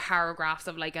wasn't giving you paragraphs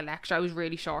of like a lecture. I was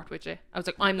really short with you. I was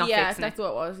like, I'm not fixing it. Yeah, that's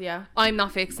what it was. I'm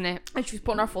not fixing it. And she was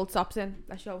putting her full stops in.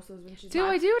 That shows us when she's do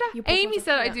mad. I do that? Amy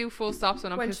said I do full stops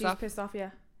when I'm pissed off. When she's pissed off,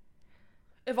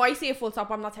 if I see a full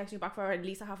stop, I'm not texting you back for at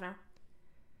least a half an hour.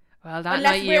 Well, that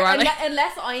night you are like,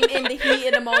 unless I'm in the heat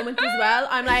of the moment as well,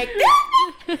 I'm like,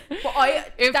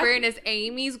 but in fairness,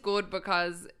 Amy's good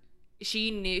because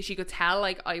she knew, she could tell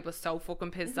like I was so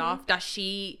fucking pissed off that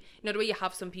she, you know the way you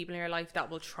have some people in your life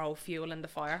that will throw fuel in the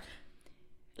fire,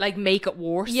 like make it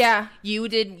worse. You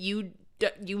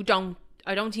don't,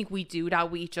 I don't think we do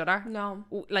that with each other. No,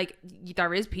 like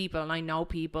there is people, and I know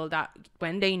people that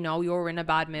when they know you're in a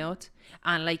bad mood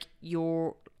and like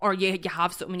you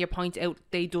have something you point out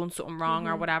they done something wrong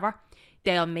or whatever,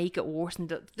 they'll make it worse, and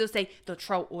they'll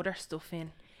throw other stuff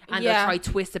in. And they'll try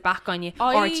twist it back on you,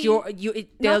 or it's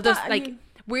they'll just like,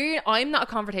 I'm not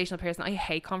a confrontational person. I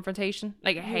hate confrontation.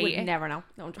 Like, I hate it. You would never know.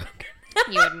 No, I'm joking.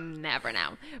 You would never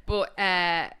know. But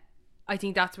I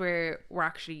think that's where we're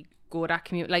actually good at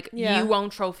community. Like, you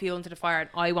won't throw fuel into the fire and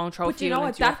I won't throw fuel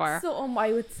into your fire. That's something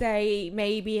I would say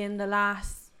maybe in the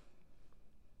last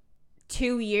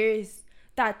 2 years,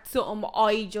 that's something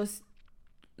I just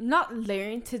not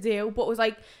learned to do, but was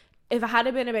like, if it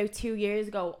had been about 2 years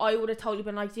ago, I would have totally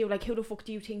been like, like, who the fuck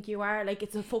do you think you are? Like,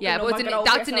 it's a fucking but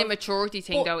that's an immaturity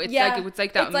thing, though. It's like, it was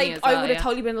like that with me as well. I would have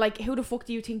totally been like, who the fuck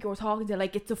do you think you're talking to?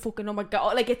 Like, it's a fucking, oh my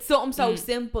god, like, it's something so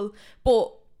simple.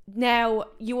 But now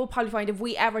you will probably find if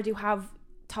we ever do have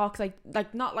talks like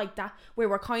not like that, where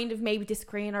we're kind of maybe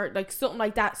disagreeing or like something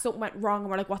like that, something went wrong and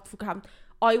we're like, what the fuck happened?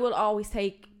 I will always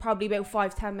take probably about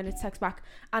 5-10 minutes text back,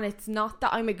 and it's not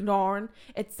that I'm ignoring,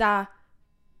 it's that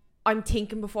I'm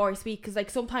thinking before I speak, because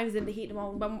like sometimes in the heat of the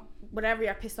moment, whenever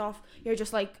you're pissed off, you're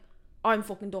just like, I'm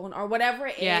fucking done, or whatever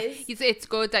it is. It's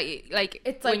good that you like,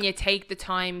 it's when you take the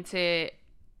time to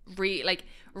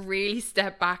really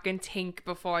step back and think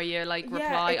before you like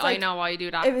reply. I know I do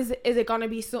that. Is it gonna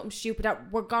be something stupid that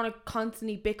we're gonna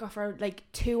constantly bicker for like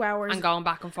 2 hours and going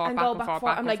back and forth,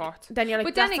 back and forth. Then you're like,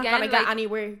 but that's not gonna get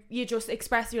anywhere. You just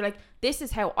express, you're like, this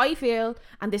is how I feel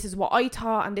and this is what I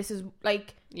thought and this is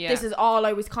like, this is all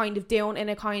I was kind of doing in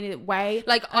a kind of way.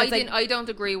 Like, I don't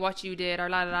agree what you did or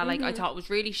la la la. Like, I thought it was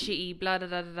really shitty, blah da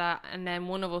da da da. And then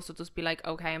one of us will just be like,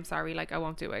 okay, I'm sorry, like I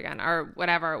won't do it again, or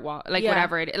whatever it was, like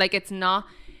whatever it, like, it's not.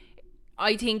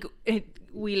 I think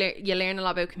you learn a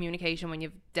lot about communication when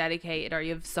you've dedicated or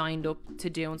you've signed up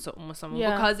to doing something with someone,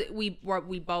 because we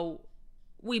both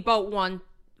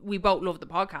love the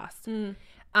podcast.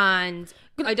 And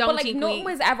I don't think nothing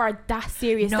was ever that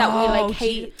serious that we like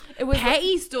hate. It was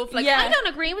petty stuff like, I don't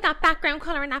agree with that background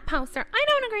colour in that poster, I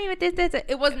don't agree with this.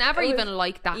 It was never even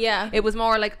like that. It was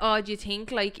more like, oh, do you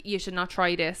think like you should not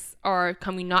try this, or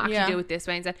can we not actually do it this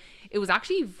way? And it was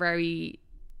actually very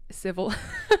civil.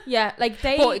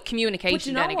 But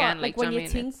communication, then again, like when you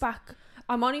think back,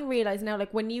 I'm only realising now,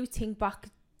 like when you think back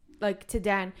like to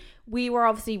then, we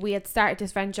had started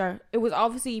this venture. It was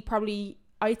obviously probably,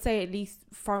 I'd say, at least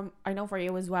I know for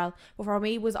you as well, but for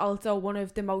me, it was also one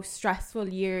of the most stressful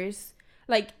years,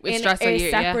 like in our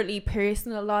separately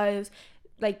personal lives,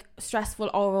 like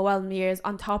stressful, overwhelming years,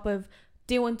 on top of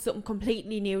doing something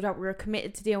completely new that we were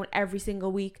committed to doing every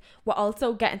single week. We're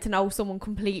also getting to know someone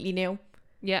completely new.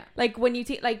 Like when you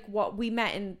think like what we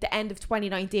met in the end of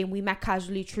 2019, we met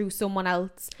casually through someone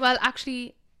else. Well,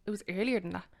 actually, it was earlier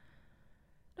than that.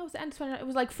 No, it was the end of 2019. It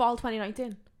was like fall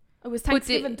 2019. It was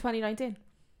Thanksgiving 2019.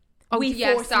 Oh, we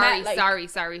first met,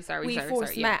 We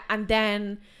first met, and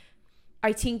then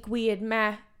I think we had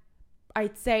met,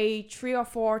 I'd say 3 or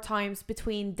 4 times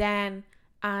between then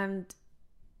and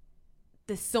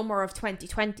the summer of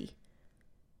 2020.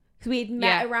 Because we had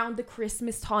met around the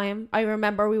Christmas time. I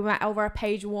remember we met over at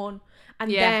Page One,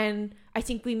 and then I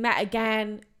think we met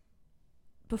again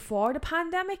before the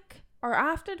pandemic or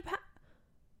after the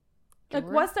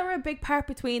was there a big part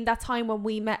between that time when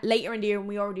we met later in the year when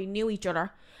we already knew each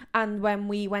other, and when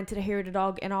we went to the Hair of the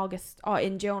Dog in August, or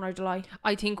in June or July?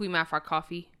 I think we met for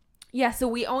coffee. Yeah, so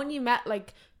we only met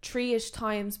like 3-ish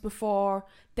times before.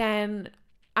 Then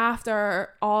after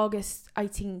August, I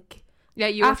think. Yeah,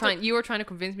 you were trying to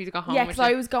convince me to go home. Yeah, because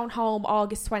I was going home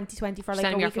August 2020 for like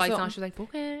a week or something. She was like,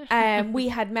 okay. We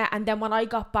had met, and then when I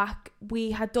got back,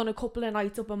 we had done a couple of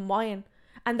nights up in Mayan.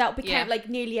 And that became like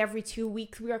nearly every 2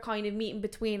 weeks. We were kind of meeting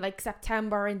between like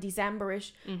September and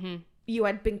December-ish. Mm-hmm. You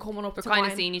had been coming up to We're kind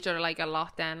of seeing each other like a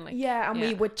lot then. Like,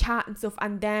 we would chat and stuff.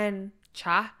 And then...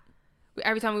 Chat?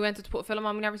 Every time we went to put a film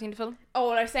on, we never seen the film? Oh,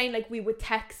 well, I was saying like we would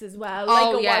text as well.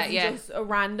 Like it wasn't just a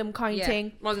random kind of thing.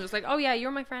 It wasn't just like, oh yeah,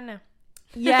 you're my friend now.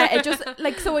 Yeah, it just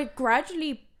like, so it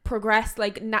gradually progressed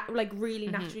like really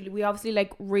naturally. We obviously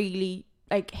like really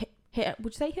like hit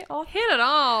would you say hit off? Hit it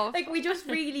off. Like we just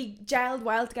really gelled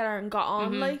well together and got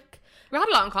on. Like we had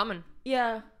a lot in common.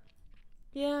 Yeah.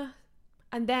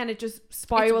 And then it just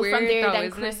spiraled from there. Though,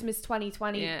 then Christmas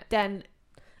 2020. Then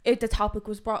the topic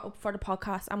was brought up for the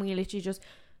podcast, and we literally just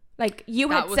like, you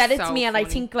had said it to me, and I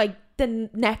think like the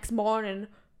next morning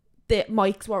the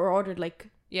mics were ordered. Like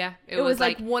it was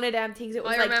like one of them things. It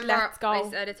was like, let's go. I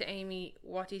said it to Amy,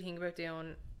 what do you think about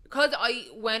doing? Because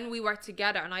when we worked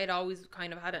together, and I had always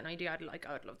kind of had it, and I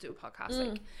would love to do a podcast,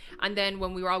 like, and then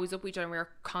when we were always up with each other, and we were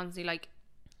constantly like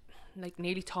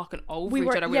nearly talking over each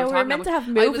other. We were meant to have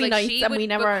movie nights, and we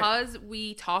never, because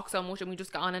we talk so much and we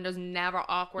just got on, and there's never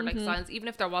awkward like silence. Even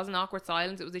if there was an awkward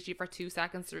silence, it was literally for 2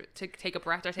 seconds to take a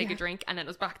breath or take a drink, and then it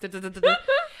was back to and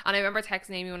I remember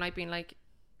texting Amy one night being like,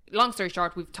 long story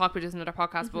short, we've talked about this in another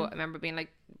podcast, but I remember being like,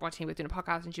 watching about doing a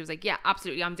podcast, and she was like, yeah,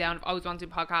 absolutely, I'm down. I've always wanted to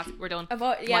do a podcast. We're done.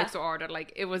 Mics are ordered.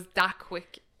 Like, it was that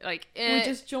quick. Like, we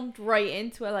just jumped right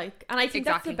into it. Like, and I think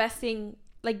that's the best thing.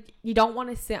 Like, you don't want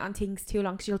to sit on things too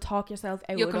long because you'll talk yourself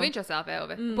out. You'll convince yourself out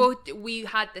of it. But we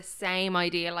had the same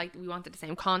idea. Like, we wanted the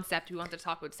same concept. We wanted to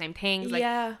talk about the same things.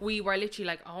 Like, we were literally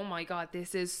like, oh my God,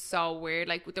 this is so weird.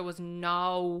 Like, there was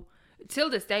no...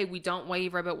 Till this day, we don't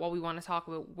waver about what we want to talk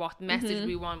about, what message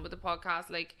we want with the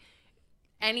podcast. Like,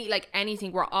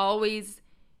 anything. We're always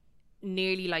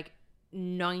nearly like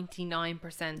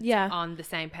 99% on the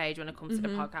same page when it comes to the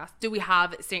podcast. Do we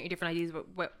have certain different ideas about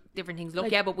what different things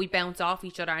look? Like, but we bounce off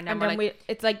each other, and then we're like,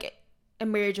 it's like a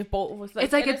marriage of both of us. Like,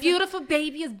 it's like a beautiful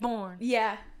baby is born.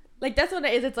 Yeah, like that's what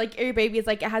it is. It's like your baby is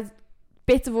like, it has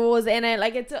bits of us in it.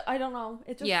 Like, it's I don't know.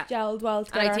 It just gelled well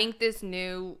together. And I think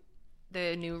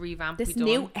the new revamp, this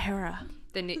new era,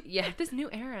 the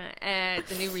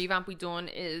new revamp we done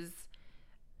is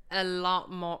a lot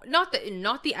more, not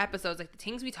the episodes, like the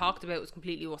things we talked about was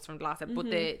completely us from the last episode, but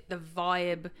the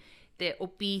vibe, the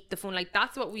upbeat, the fun, like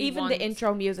that's what we even want. The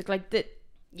intro music, like the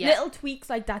little tweaks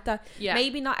like that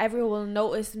maybe not everyone will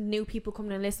notice. New people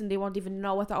coming and listen, they won't even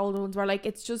know what the old ones were. Like,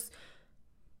 it's just,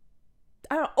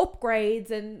 I don't know, upgrades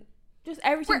and just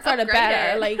everything for the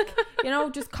better. Like, you know,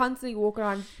 just constantly walking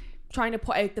around trying to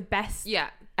put out the best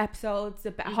episodes,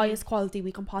 the highest quality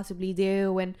we can possibly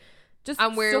do, and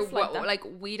we're stuff like that. Like,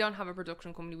 we don't have a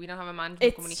production company, we don't have a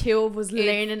management company. It's two of us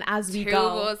learning as we go. Two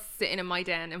of us sitting in my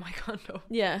den in my condo.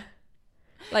 Yeah,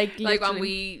 like when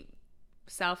we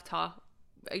self-taught,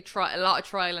 a lot of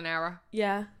trial and error.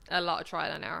 Yeah, a lot of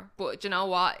trial and error. But you know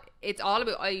what? It's all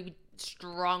about. I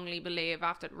strongly believe,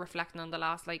 after reflecting on the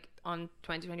last, like, on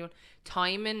 2021,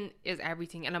 timing is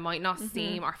everything, and it might not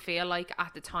seem or feel like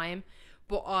at the time,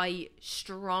 but I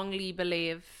strongly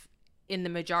believe in the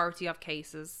majority of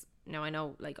cases. Now, I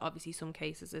know, like, obviously some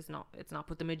cases it's not,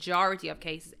 but the majority of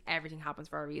cases, everything happens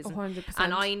for a reason. 100%.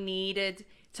 And I needed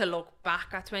to look back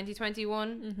at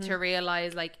 2021 to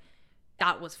realize, like,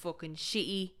 that was fucking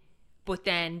shitty, but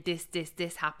then this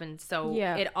happened. So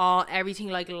everything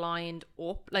like lined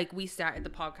up. Like, we started the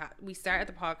podcast.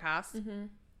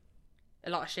 A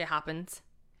lot of shit happened.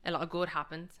 A lot of good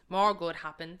happened. More good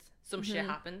happened. Some shit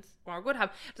happened. More good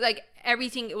happened. Like,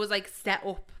 everything, it was like set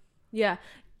up. Yeah.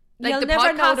 Like, the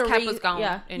podcast kept us going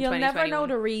in 2021. You'll never know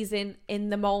the reason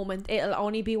in the moment. It'll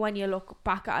only be when you look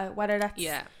back at it, whether that's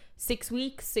 6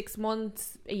 weeks, 6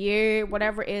 months, a year,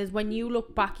 whatever it is. When you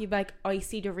look back, you're like, I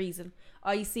see the reason.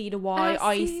 I see the why.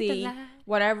 I see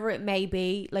whatever it may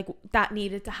be. Like, that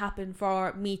needed to happen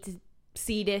for me to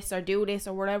see this or do this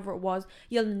or whatever it was.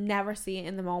 You'll never see it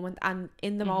in the moment. And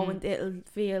in the moment, it'll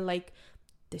feel like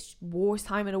the worst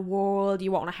time in the world.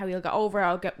 You won't know how you'll get over it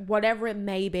or get whatever it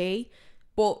may be.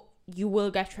 But you will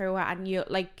get through it, and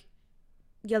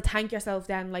you'll thank yourself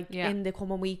then, like, in the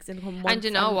coming weeks, in the coming months. And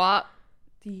you know what?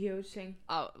 The huge thing.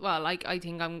 Oh, well, like, I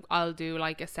think I'll do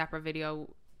like a separate video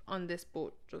on this,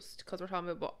 but just because we're talking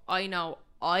about, but I know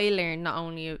I learned not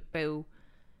only about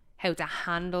how to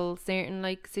handle certain,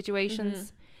 like,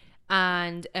 situations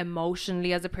and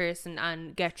emotionally as a person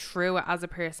and get through it as a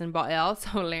person, but I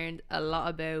also learned a lot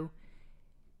about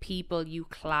people you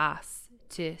class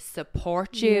to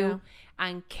support you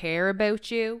and care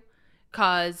about you.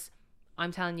 Because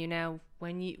I'm telling you now,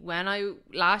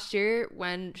 last year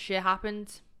when shit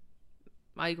happened,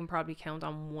 I can probably count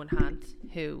on one hand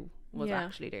who was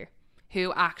actually there,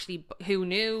 who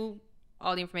knew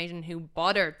all the information, who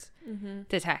bothered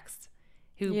to text,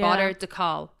 who bothered to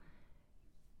call.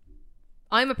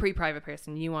 I'm a pretty private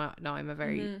person. You want? No, I'm a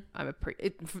very. I'm a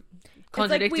pretty.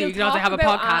 Contradicting. Like, because I have a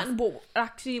podcast. But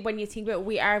actually, when you think about it,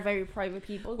 we are very private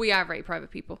people. We are very private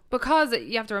people, because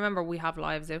you have to remember, we have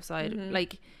lives outside.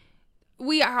 Like,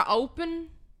 we are open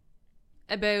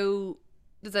about.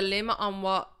 There's a limit on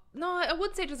what. No, I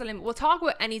would say there's a limit. We'll talk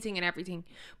about anything and everything,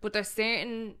 but there's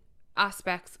certain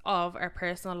aspects of our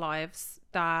personal lives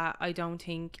that I don't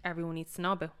think everyone needs to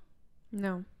know about.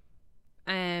 No.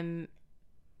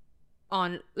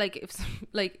 On, like, if,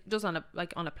 like, just on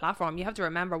a platform, you have to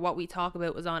remember what we talk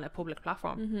about was on a public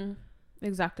platform.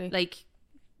 Exactly. Like,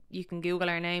 you can Google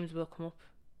our names, we'll come up.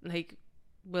 Like,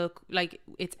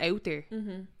 it's out there.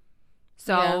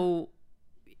 So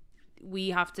we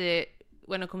have to,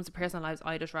 when it comes to personal lives,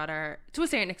 I just rather, to a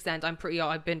certain extent, I've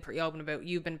been pretty open about,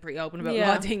 you've been pretty open about a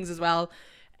lot of things as well.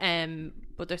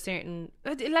 But there's certain,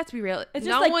 let's be real, it's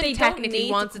no just like one technically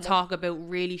wants to talk about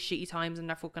really shitty times in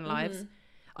their fucking lives.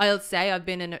 I'll say I've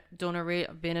been in a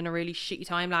really shitty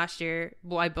time last year,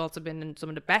 but I've also been in some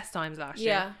of the best times last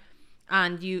year.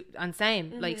 And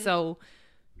same. Like, so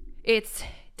it's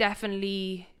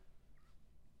definitely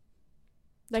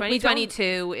Like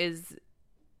 2022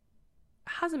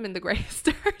 hasn't been the greatest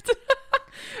start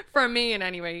for me in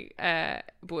any way,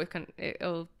 but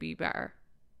it'll be better.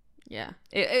 Yeah,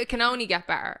 it can only get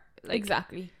better. Like,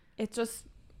 exactly. It's just,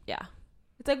 yeah,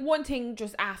 it's like one thing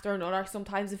just after another.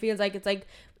 Sometimes it feels like it's like,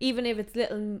 even if it's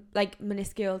little like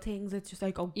minuscule things, it's just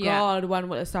like, oh god, when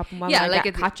will it stop, and when will I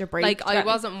catch a break? Like, I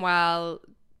wasn't well.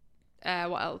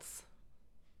 What else?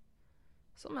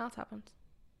 Something else happened.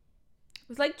 It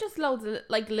was like just loads of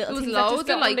like little things that just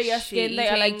get under your skin. They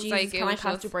are like, Jesus, like, can I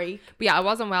catch a break? But yeah, I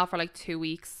wasn't well for like 2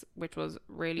 weeks, which was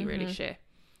really really shit.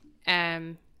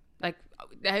 Like,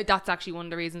 that's actually one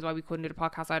of the reasons why we couldn't do the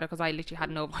podcast either, because I literally had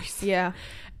no voice. Yeah.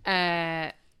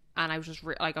 And I was just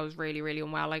like, I was really really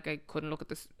unwell. Like, I couldn't look at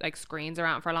this like screens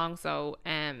around for long. So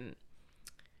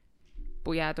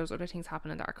but yeah, there's other things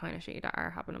happening that are kind of shitty that are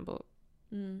happening, but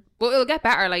it'll get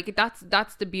better. Like,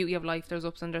 that's the beauty of life. There's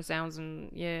ups and there's downs,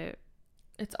 and yeah,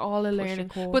 it's all a learning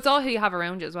curve. But it's all who you have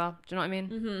around you as well. Do you know what I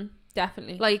mean?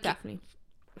 Definitely. Like, definitely.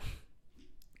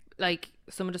 Like,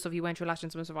 some of the stuff you went through last year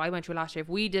and some of the stuff I went through last year, if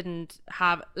we didn't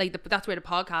have like that's where the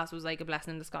podcast was like a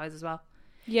blessing in disguise as well.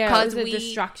 Yeah, because it was a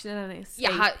distraction and a state.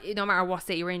 Yeah, no matter what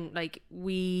state you're in, like,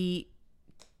 we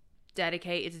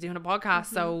dedicated to doing a podcast,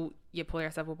 so you pull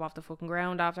yourself up off the fucking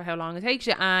ground after how long it takes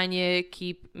you, and you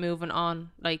keep moving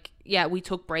on. Like, yeah, we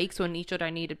took breaks when each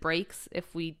other needed breaks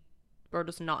if we were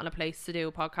just not in a place to do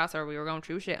a podcast or we were going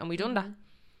through shit, and we done that.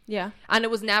 Yeah, and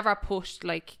it was never pushed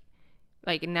like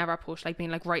never pushed like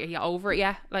being like, right, are you over it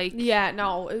yet? Like, yeah,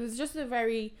 no, it was just a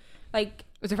very like,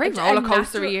 it was a very roller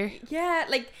coaster year. Yeah,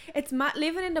 like, it's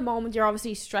living in the moment. You're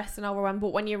obviously stressed and overwhelmed,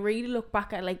 but when you really look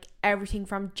back at like everything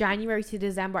from January to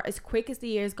December, as quick as the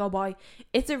years go by,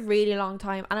 it's a really long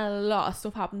time, and a lot of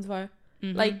stuff happens for.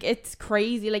 Like, it's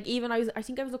crazy. Like, even I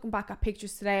think I was looking back at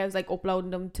pictures today. I was like uploading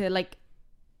them to like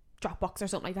Dropbox or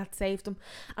something like that to save them,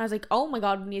 and I was like, oh my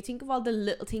god, when you think of all the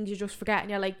little things you just forget, and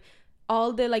you're like,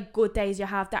 all the like good days you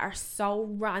have that are so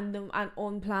random and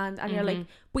unplanned, and you're like,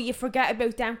 but you forget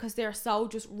about them because they're so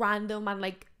just random and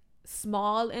like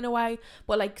small in a way.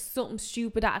 But like, something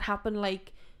stupid that had happened,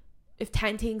 like if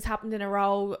 10 things happened in a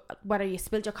row, whether you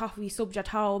spilled your coffee, subbed your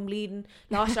toe, bleeding,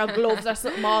 lost your gloves or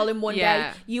something all in one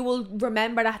day, you will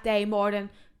remember that day more than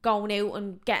going out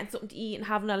and getting something to eat and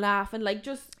having a laugh, and like,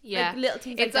 just like little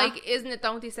things. It's like that. Isn't it,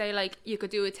 don't they say like, you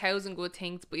could do 1,000 good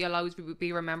things, but you'll always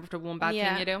be remembered for one bad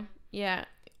thing you do. Yeah.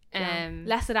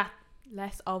 Less of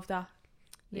that.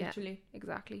 Literally. Yeah,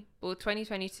 exactly. But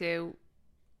 2022,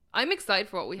 I'm excited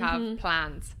for what we have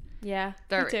planned. Yeah,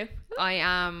 me too. I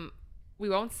am. We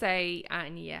won't say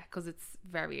any yet because it's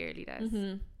very early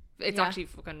days. It's actually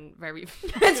fucking very.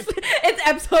 it's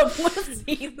episode 1 of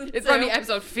season. It's probably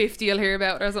episode 50 you'll hear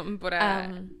about or something.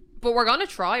 But we're gonna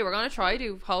try. We're gonna try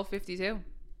to whole 52.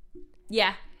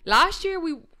 Yeah. Last year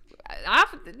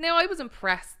I was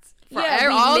impressed. We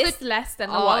missed less than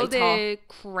all the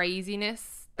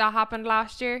craziness that happened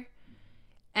last year.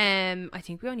 I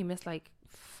think we only missed like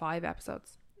 5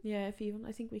 episodes. Yeah, if even.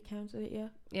 I think we counted it.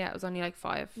 Yeah, it was only like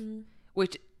 5,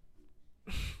 which,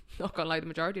 not gonna lie, the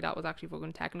majority of that was actually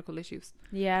fucking technical issues.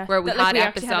 Yeah, where we had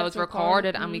episodes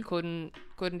recorded and we couldn't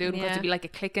do them because it'd be like a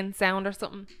clicking sound or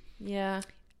something. Yeah.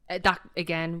 That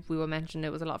again, we will mention,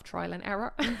 it was a lot of trial and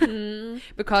error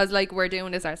because like, we're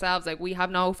doing this ourselves. Like, we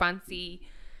have no fancy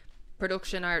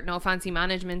production or no fancy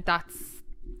management that's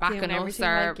backing us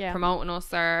or promoting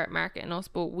us or marketing us,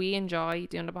 but we enjoy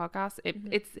doing the podcast.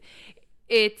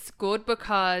 It's good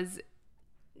because,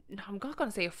 I'm not going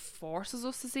to say it forces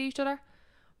us to see each other,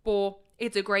 but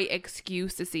it's a great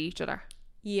excuse to see each other.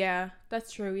 Yeah,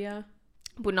 that's true. Yeah,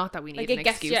 but not that we need an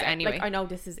excuse anyway. Like, I know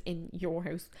this is in your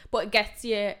house, but it gets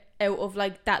you out of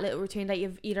like that little routine that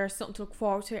you've either something to look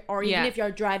forward to, or even if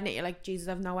you're dreading it, you're like, Jesus,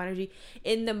 I have no energy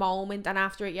in the moment, and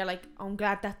after it you're like, I'm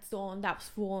glad that's done, that was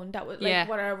fun, that was like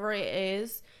whatever it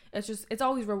is. It's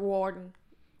always rewarding.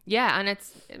 Yeah, and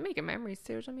it's making memories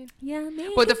too. I mean, yeah.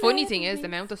 But the funny thing is the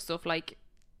amount of stuff, like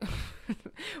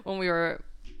when we were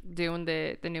doing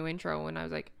the new intro, and I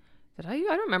was like, I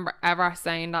don't remember ever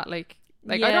saying that. Like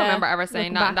I don't remember ever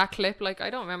saying that in that clip. Like, I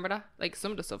don't remember that. Like,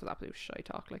 some of the stuff is absolute shy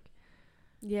talk. Like,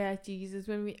 yeah, Jesus,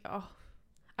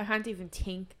 I can't even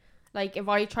think. Like, if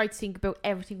I try to think about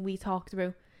everything we talked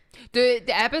about, the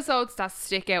episodes that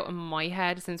stick out in my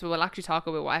head, since we will actually talk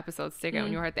about what episodes stick out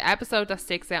in your head, the episode that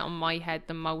sticks out in my head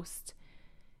the most,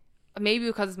 maybe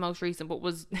because it's most recent, but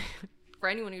was for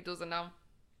anyone who doesn't know,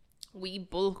 we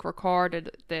bulk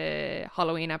recorded the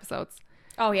Halloween episodes.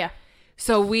 Oh yeah,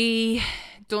 so we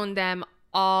done them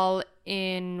all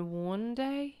in one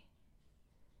day.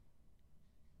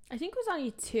 I think it was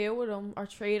only 2 of them or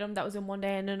 3 of them that was in one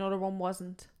day, and another one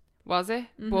wasn't. Was it?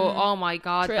 But oh my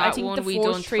god, that one we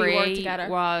done 3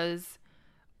 was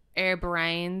our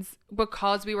brains,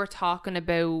 because we were talking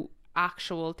about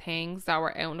actual things that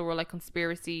were out in the world, like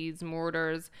conspiracies,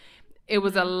 murders. It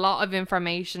was a lot of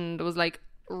information. There was like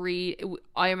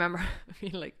I remember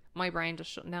being like, my brain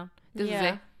just shutting down. This is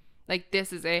it. Like,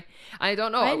 this is it. I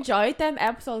don't know. I enjoyed them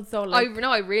episodes though. Like,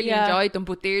 I really enjoyed them,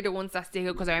 but they're the ones that stick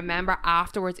out, because I remember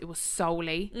afterwards it was so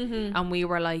late, and we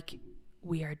were like,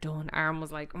 we are done. Aaron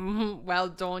was like, well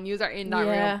done. You are in that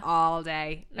room all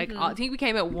day. Like, I think we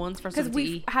came out once for something to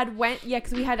eat.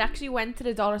 Because we had actually went to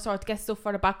the dollar store to get stuff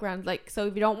for the background. Like, so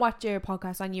if you don't watch your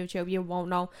podcast on YouTube, you won't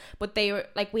know. But they were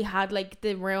like, we had like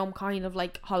the room kind of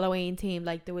like Halloween theme.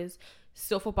 Like, there was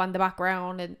stuff up on the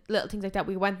background and little things like that.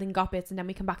 We went and got bits, and then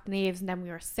we come back to Naves, and then we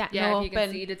were setting up. Yeah, you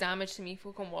can see the damage to me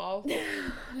fucking wall.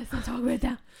 Let's not talk about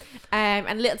that.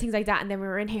 And little things like that, and then we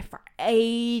were in here for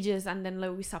ages, and then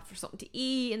like we stopped for something to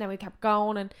eat, and then we kept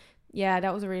going, and yeah,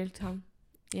 that was a real time.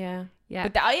 Yeah.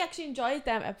 But I actually enjoyed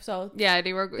them episodes. Yeah,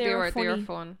 they were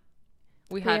fun.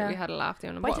 We had a laugh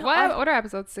doing them. What other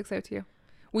episodes sticks out to you?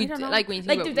 We don't know. Like,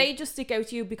 did they just stick out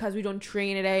to you because we done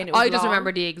 3 in a day? And it was I just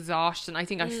remember the exhaustion. I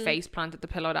think I face planted the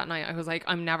pillow that night. I was like,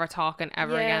 I'm never talking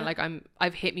ever again. Like,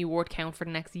 I've hit me word count for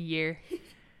the next year.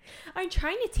 I'm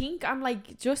trying to think. I'm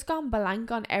like just gone blank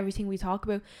on everything we talk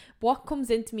about. What comes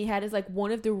into my head is like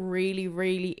one of the really,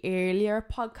 really earlier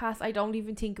podcasts. I don't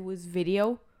even think it was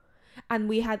video, and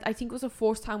we had, I think it was the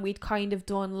first time we'd kind of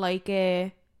done like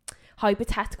a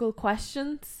hypothetical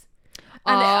questions.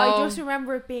 And I just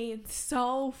remember it being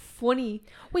so funny.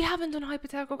 We haven't done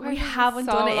hypothetical questions. We haven't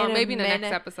done it in maybe in the next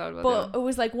episode. But it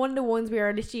was like one of the ones we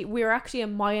were actually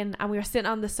in mine, and we were sitting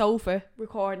on the sofa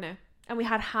recording it, and we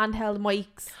had handheld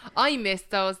mics. I miss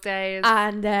those days.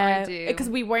 And I do, because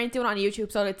we weren't doing it on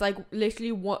YouTube, so it's like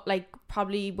literally what, like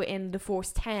probably within the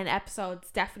first 10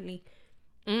 episodes, definitely.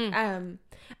 And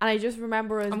I just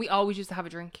remember and we always used to have a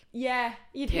drink. Yeah,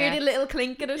 you'd hear the little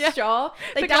clink of the straw.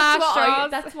 Like,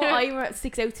 that's what I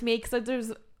sticks out to me, because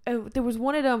there was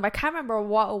one of them, I can't remember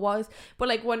what it was, but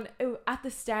like when at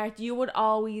the start you would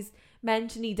always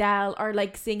mention Edel or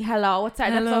like sing hello at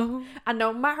certain episode, and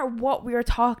no matter what we were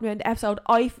talking about in the episode,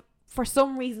 I for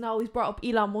some reason always brought up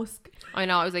Elon Musk. I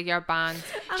know, I was like, you're banned.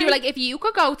 She was like, if you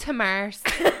could go to Mars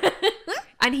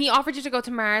and he offered you to go to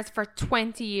Mars for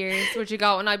 20 years, would you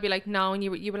go? And I'd be like, no. And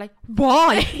you were like,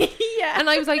 why? Yeah. And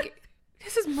I was like,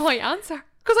 this is my answer,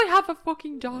 because I have a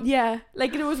fucking job. Yeah.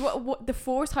 Like, it was what the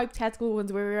first hypothetical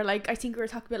ones where we were like, I think we were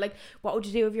talking about like, what would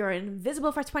you do if you were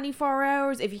invisible for 24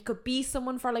 hours? If you could be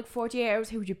someone for like 48 hours,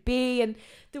 who would you be? And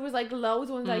there was like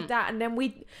loads of ones like that. And then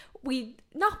we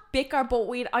not bicker, but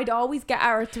I'd always get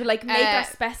her to like make her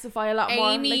specify a lot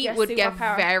more. Amy like, would get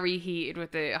very heated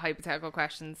with the hypothetical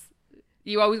questions.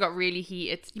 You always got really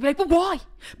heated. You'd be like, but why?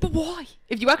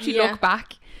 If you actually look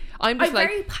back, I'm like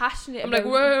very passionate. I'm like,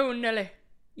 whoa, Nelly.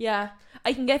 Yeah,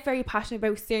 I can get very passionate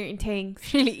about certain things.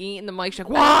 Really eating the mic, like,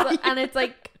 what? And it's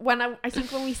like when I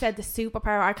think when we said the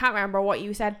superpower, I can't remember what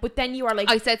you said, but then you were like,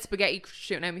 I said spaghetti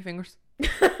shooting out my fingers.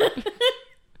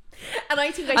 And I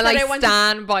think I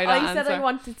stand by that answer. I said I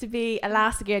wanted to be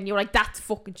elastic, and you were like, that's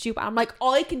fucking stupid. I'm like,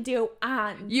 I can do,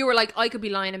 and you were like, I could be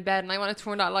lying in bed and I want to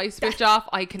turn that light switch off.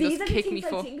 I can just kick me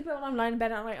foot. I think about when I'm lying in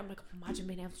bed at night, I'm like, imagine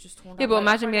being able to just turn that light off. Yeah, but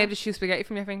imagine being able to shoot spaghetti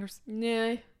from your fingers.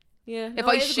 Yeah. If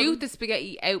I shoot the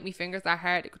spaghetti out my fingers that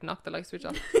hard, it could knock the light switch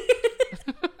off.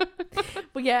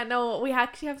 But yeah, no, we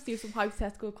actually have to do some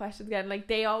hypothetical questions again. Like,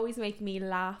 they always make me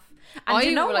laugh. And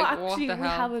you know what, actually, we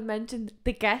haven't mentioned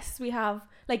the guests we have,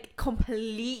 like,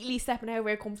 completely stepping out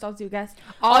where it comes down to guests.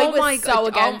 I was so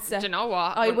against it. Do you know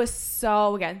what? I was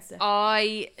so against it.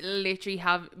 I literally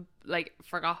have, like,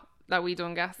 forgot that we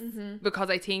done guests, because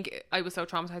I think I was so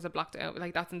traumatized I blocked it out.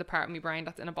 Like, that's in the part of my brain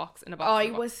that's in a box.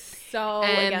 I was so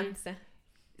against it.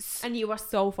 And you were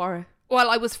so for it. Well,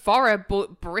 I was for it,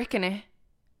 but bricking it.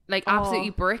 Like,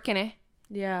 absolutely bricking it.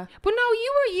 Yeah. But no,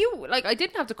 you like, I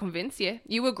didn't have to convince you.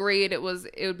 You agreed it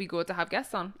would be good to have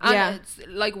guests on. And it's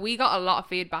like, we got a lot of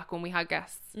feedback when we had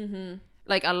guests.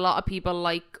 Like, a lot of people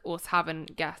like us having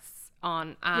guests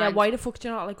on. And why the fuck do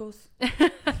you not like us?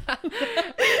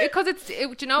 Because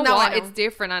do you know what? It's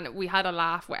different, and we had a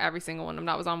laugh with every single one of them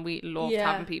that was on. We loved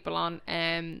having people on.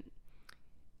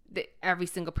 Every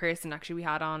single person actually we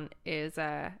had on is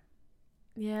like,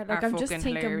 I'm just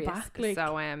thinking hilarious. Back, like,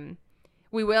 so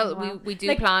we will we do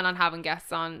like, plan on having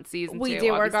guests on season 2. We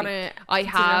do. We're gonna. I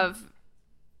have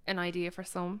an idea for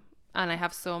some, and I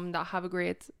have some that have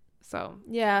agreed. So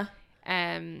yeah,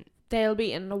 they'll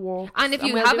be in the works. And if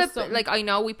you have it, like, I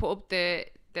know we put up the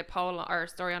poll or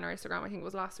story on our Instagram. I think it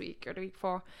was last week or the week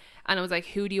before, and it was like,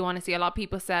 who do you want to see? A lot of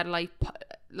people said like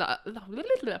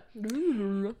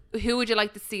who would you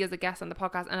like to see as a guest on the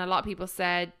podcast? And a lot of people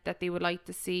said that they would like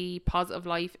to see positive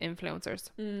life influencers.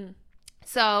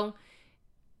 So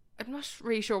I'm not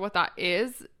really sure what that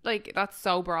is. Like, that's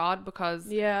so broad,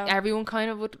 because everyone kind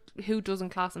of would, who doesn't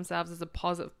class themselves as a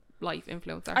positive life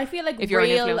influencer. I feel like if you're an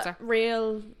influencer,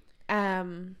 real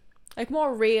like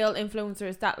more real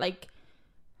influencers that like,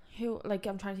 who, like,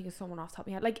 I'm trying to think of someone off the top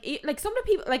of my head. Like some of the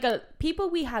people, like people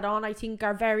we had on, I think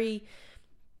are very,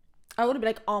 I wouldn't be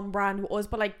like on brand with us,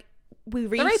 but like we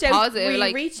reached out,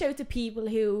 positive, reached out to people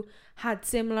who had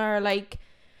similar, like,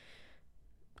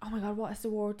 oh my god, what is the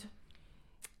word?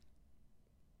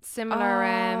 Similar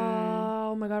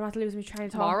oh my god, I'm about to lose me trying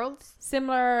to talk. Morals?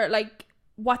 Similar, like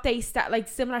what they like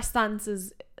similar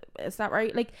stances, is that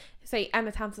right? Like, say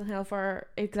Emma Thompson Hill for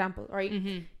example,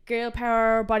 right? Girl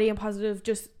power, body and positive,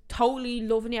 just totally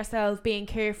loving yourself, being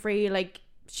carefree. Like,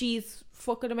 she's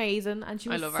fucking amazing, and she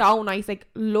was so nice. Like,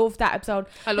 love that episode.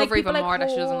 I love her even more that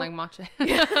she doesn't like matcha.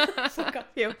 Fuck off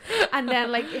you. And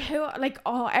then like who, like,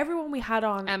 everyone we had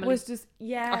on was just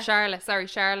Charlotte,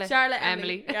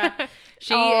 Emily. Yeah.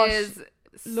 She is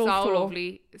so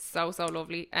lovely, so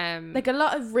lovely. Like a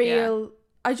lot of real,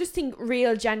 I just think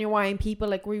real genuine people,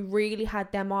 like we really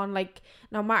had them on, like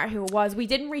no matter who it was. We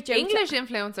didn't reach out English to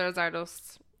influencers are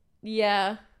just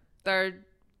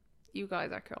you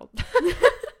guys are cool.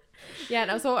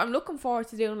 No, so I'm looking forward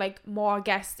to doing like more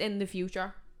guests in the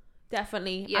future,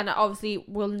 definitely. And obviously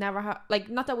we'll never have, like,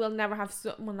 not that we'll never have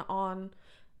someone on,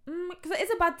 because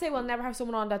it's a bad say we'll never have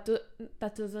someone on that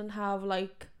doesn't have,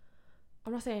 like,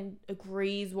 I'm not saying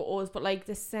agrees with us, but like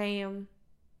the same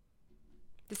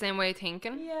way of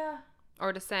thinking,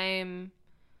 or the same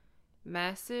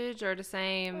message, or the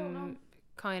same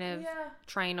kind of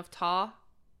train of thought.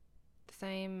 The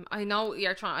same. I know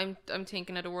you're trying. I'm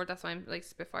thinking of the word. That's why I'm like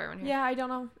spitfiring here. Yeah, I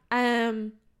don't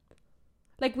know.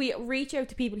 Like, we reach out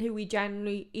to people who we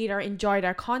genuinely either enjoy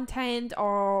their content,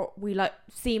 or we like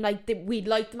seem like we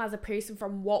like them as a person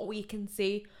from what we can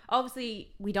see.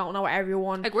 Obviously, we don't know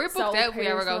everyone. Like, we're booked out if we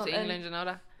ever go to England, you know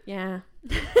that. Yeah.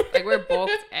 Like, we're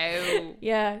booked out.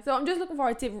 Yeah. So I'm just looking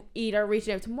forward to either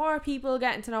reaching out to more people,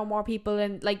 getting to know more people,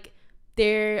 and like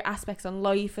their aspects on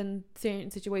life and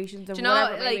certain situations, and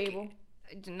whatever they able.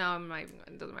 No, I'm not even,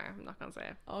 it doesn't matter. I'm not gonna say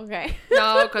it. Okay.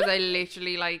 No, because I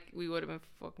literally, like, we would have been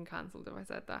fucking cancelled if I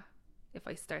said that. If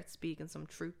I start speaking some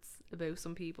truths about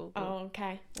some people. But,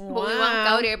 okay. But we won't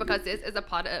go there, because this is a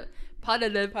positive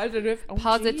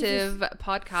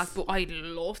podcast. But I'd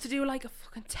love to do like a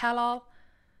fucking tell-all.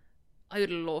 I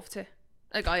would love to.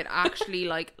 Like, I'd actually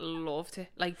like love to.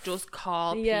 Like, just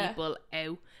call people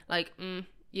out. Like,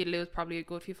 you'd lose probably a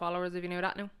good few followers if you knew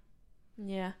that now.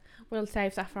 Yeah, we'll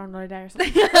save that for another day or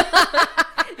something.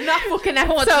 Not fucking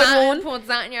episode 1. Put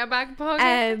that in your back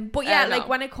pocket. But yeah, like,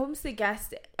 when it comes to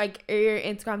guests, like, your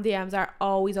Instagram DMs are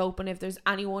always open. If there's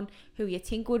anyone who you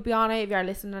think would be on it, if you're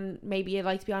listening and maybe you'd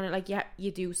like to be on it, like,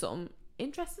 you do something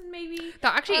interesting maybe.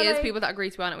 That actually is people that agree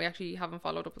to be on it. We actually haven't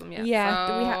followed up with them yet. Yeah,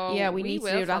 so we need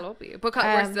to do that. Follow up with you, because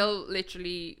we're still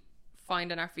literally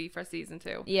finding our feet for season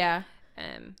 2. Yeah.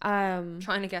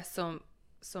 Trying to get some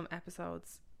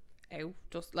episodes out,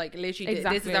 just like literally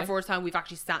this is our first time we've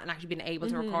actually sat and actually been able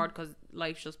to record, because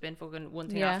life's just been fucking one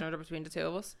thing after another between the two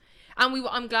of us. And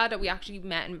I'm glad that we actually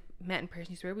met in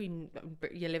person. You swear you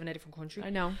live in a different country. I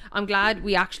know. I'm glad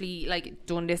we actually like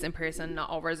done this in person, not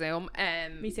over Zoom.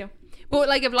 Me too. But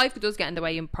like, if life does get in the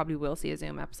way, you probably will see a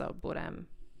Zoom episode. But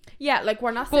yeah, like,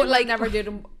 we're not saying like never do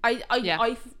them.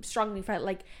 I strongly felt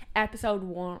like episode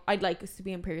 1 I'd like us to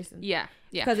be in person. Yeah.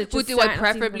 Because I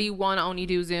preferably want to only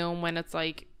do Zoom when it's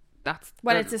like, that's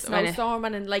when it's a snowstorm,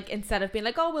 and like, instead of being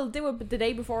like, oh, we'll do it the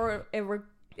day before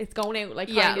it's going out, like,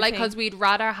 like, because we'd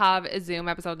rather have a Zoom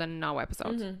episode than no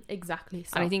episode. Exactly.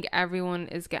 So. And I think everyone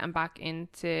is getting back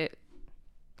into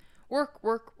work.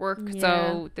 Yeah.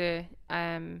 So they're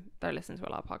listening to a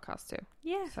lot of podcasts too.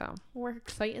 Yeah. So we're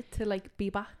excited to like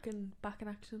be back in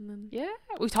action, and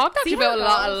we talked actually about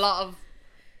a lot of.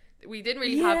 We didn't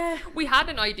really have. We had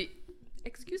an idea.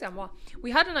 Excuse me, what?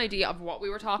 We had an idea of what we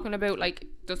were talking about, like,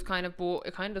 just kind of, but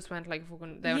it kind of just went like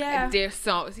fucking down.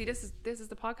 So see, this is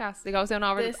the podcast. They go down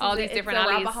over all these different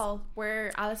alleys. Rabbit hole.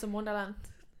 We're Alice in Wonderland.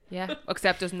 Yeah,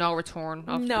 except there's no return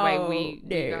of the way we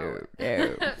go.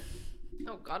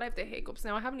 Oh god, I have the hiccups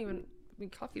now. I haven't even. My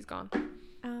coffee's gone.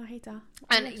 Oh, I hate that.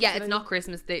 And it's not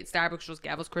Christmas. Starbucks just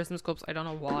gave us Christmas cups. I don't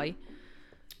know why.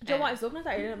 Do you know what I was looking at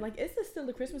that earlier? I'm like, is this still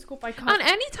the Christmas cup? I can't. And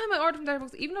anytime I order from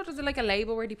Starbucks, even though there's like a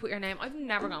label where you put your name, I've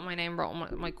never got my name wrote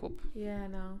on my cup. Yeah,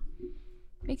 no.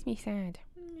 Makes me sad.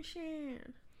 Sure.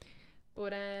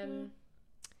 But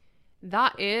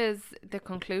that is the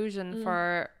conclusion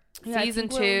for Season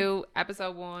 2,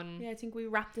 episode 1. Yeah, I think we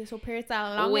wrap this up here. It's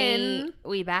a long in.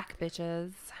 We back,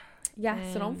 bitches.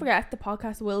 Yes, so don't forget, the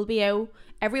podcast will be out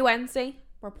every Wednesday.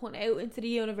 We're putting it out into the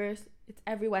universe. It's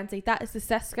every Wednesday. That is the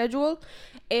set schedule.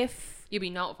 If you'll be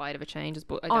notified if it changes,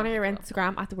 but on our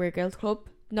Instagram at the Weird Girls Club.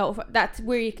 That's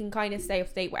where you can kind of stay up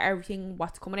to date with everything,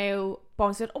 what's coming out.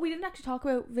 Bonus. Oh, we didn't actually talk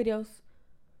about videos.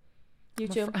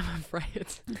 YouTube. I'm afraid.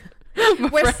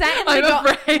 We're setting I'm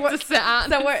afraid to sit at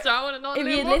so if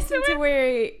you listen to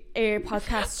our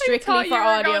podcast strictly for audio,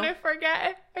 I thought you were going to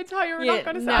forget it. I thought you were not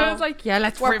going to say it. I was like, yeah,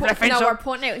 we're putting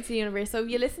it out into the universe. So if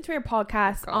you listen to our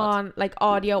podcast on like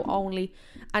audio only,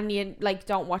 and you like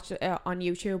don't watch it on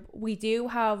YouTube, we do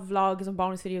have vlogs and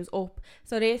bonus videos up.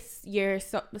 So this year,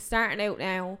 starting out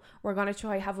now, we're gonna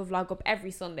try have a vlog up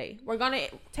every Sunday. We're gonna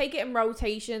take it in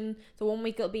rotation. So 1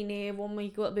 week it'll be Neve, 1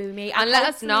 week it'll be me, and let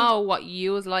us know what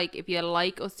you was like. If you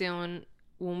like us doing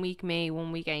 1 week me,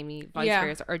 1 week Amy, vice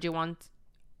versa, or do you want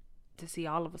to see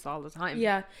all of us all the time?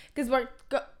 Yeah, because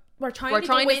we're trying to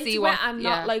go into see it and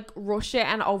not like rush it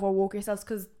and overwork yourselves,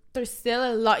 because there's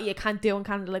still a lot you can't do, and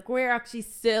kind of like we're actually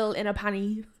still in a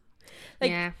panic.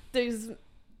 Like there's,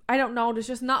 I don't know, there's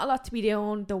just not a lot to be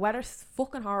doing. The weather's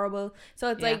fucking horrible, so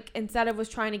it's like instead of us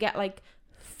trying to get like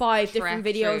 5 different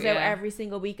videos out every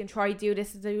single week and try to do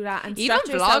this and do that, and even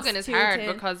vlogging is hard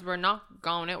because we're not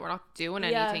going out, we're not doing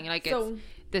anything. Like it's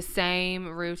the same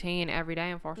routine every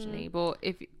day, unfortunately. But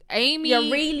if Amy, you're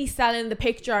really selling the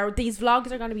picture, these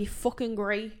vlogs are going to be fucking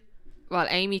great. Well,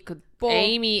 Amy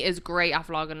is great at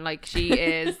vlogging. Like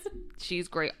she's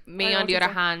great. Me on the other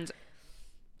hand,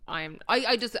 I'm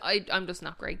just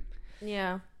not great.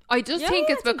 Yeah. I just think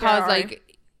it's because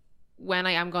like when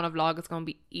I am gonna vlog, it's gonna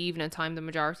be evening time the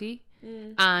majority,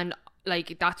 and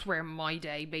like that's where my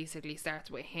day basically starts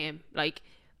with him. Like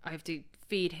I have to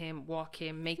feed him, walk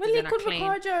him, make the dinner clean. Well, you could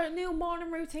record your new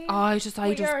morning routine. Oh, I just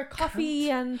your coffee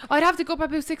can't. And I'd have to go up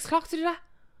about 6 o'clock to do that.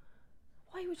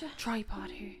 Why would you?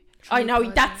 Tripod here. I know,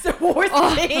 that's the worst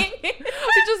thing.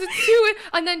 I just do it,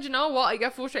 and then do you know what? I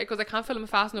get frustrated because I can't film it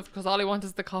fast enough because all I want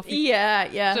is the coffee. Yeah.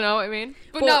 Do you know what I mean?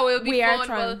 But no, it'll be fun.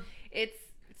 Well, it's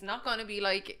not going to be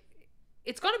like,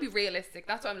 it's going to be realistic.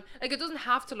 That's what I'm like. It doesn't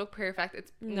have to look perfect.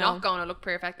 It's not going to look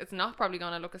perfect. It's not probably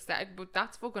going to look aesthetic, but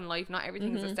that's fucking life. Not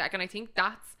everything is aesthetic, and I think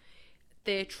that's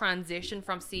the transition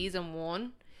from season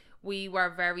 1. We were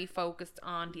very focused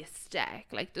on the aesthetic.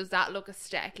 Like, does that look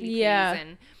aesthetically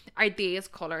pleasing? Are these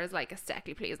colours like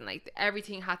aesthetically pleasing? Like,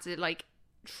 everything had to like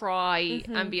try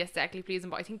and be aesthetically pleasing.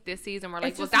 But I think this season we're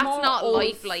like, well, that's not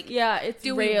life. Like, it's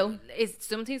real. Is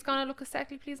something's gonna look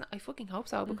aesthetically pleasing? I fucking hope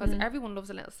so, because everyone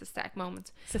loves a little aesthetic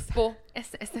moment. But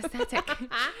it's aesthetic.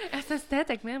 It's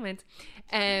aesthetic moment.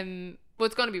 But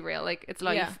it's gonna be real. Like, it's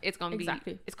life. Yeah, it's gonna be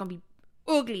it's gonna be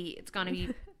ugly. It's gonna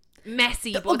be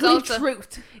messy, the but ugly also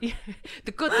truth.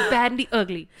 The good, the bad, and the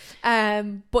ugly.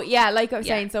 But yeah, like I was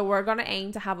saying, so we're gonna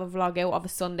aim to have a vlog out of a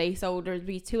Sunday, so there'll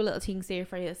be 2 little things there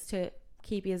for us to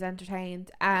keep you as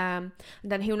entertained. And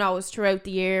then who knows, throughout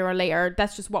the year or later,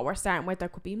 that's just what we're starting with. There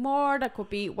could be more, there could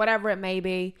be whatever it may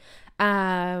be.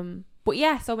 But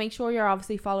yeah, so make sure you're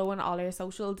obviously following all our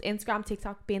socials, Instagram,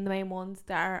 TikTok being the main ones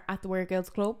that are at the Weird Girls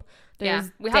Club.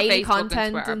 There's we have daily Facebook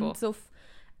content and and stuff.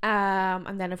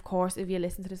 And then of course, if you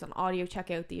listen to this on audio,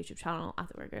 check out the YouTube channel at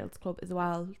the Weird Girls Club as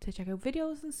well to check out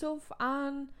videos and stuff.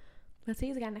 And we'll see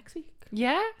you again next week.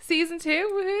 Yeah, season 2.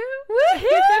 Woohoo!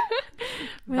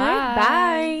 Bye.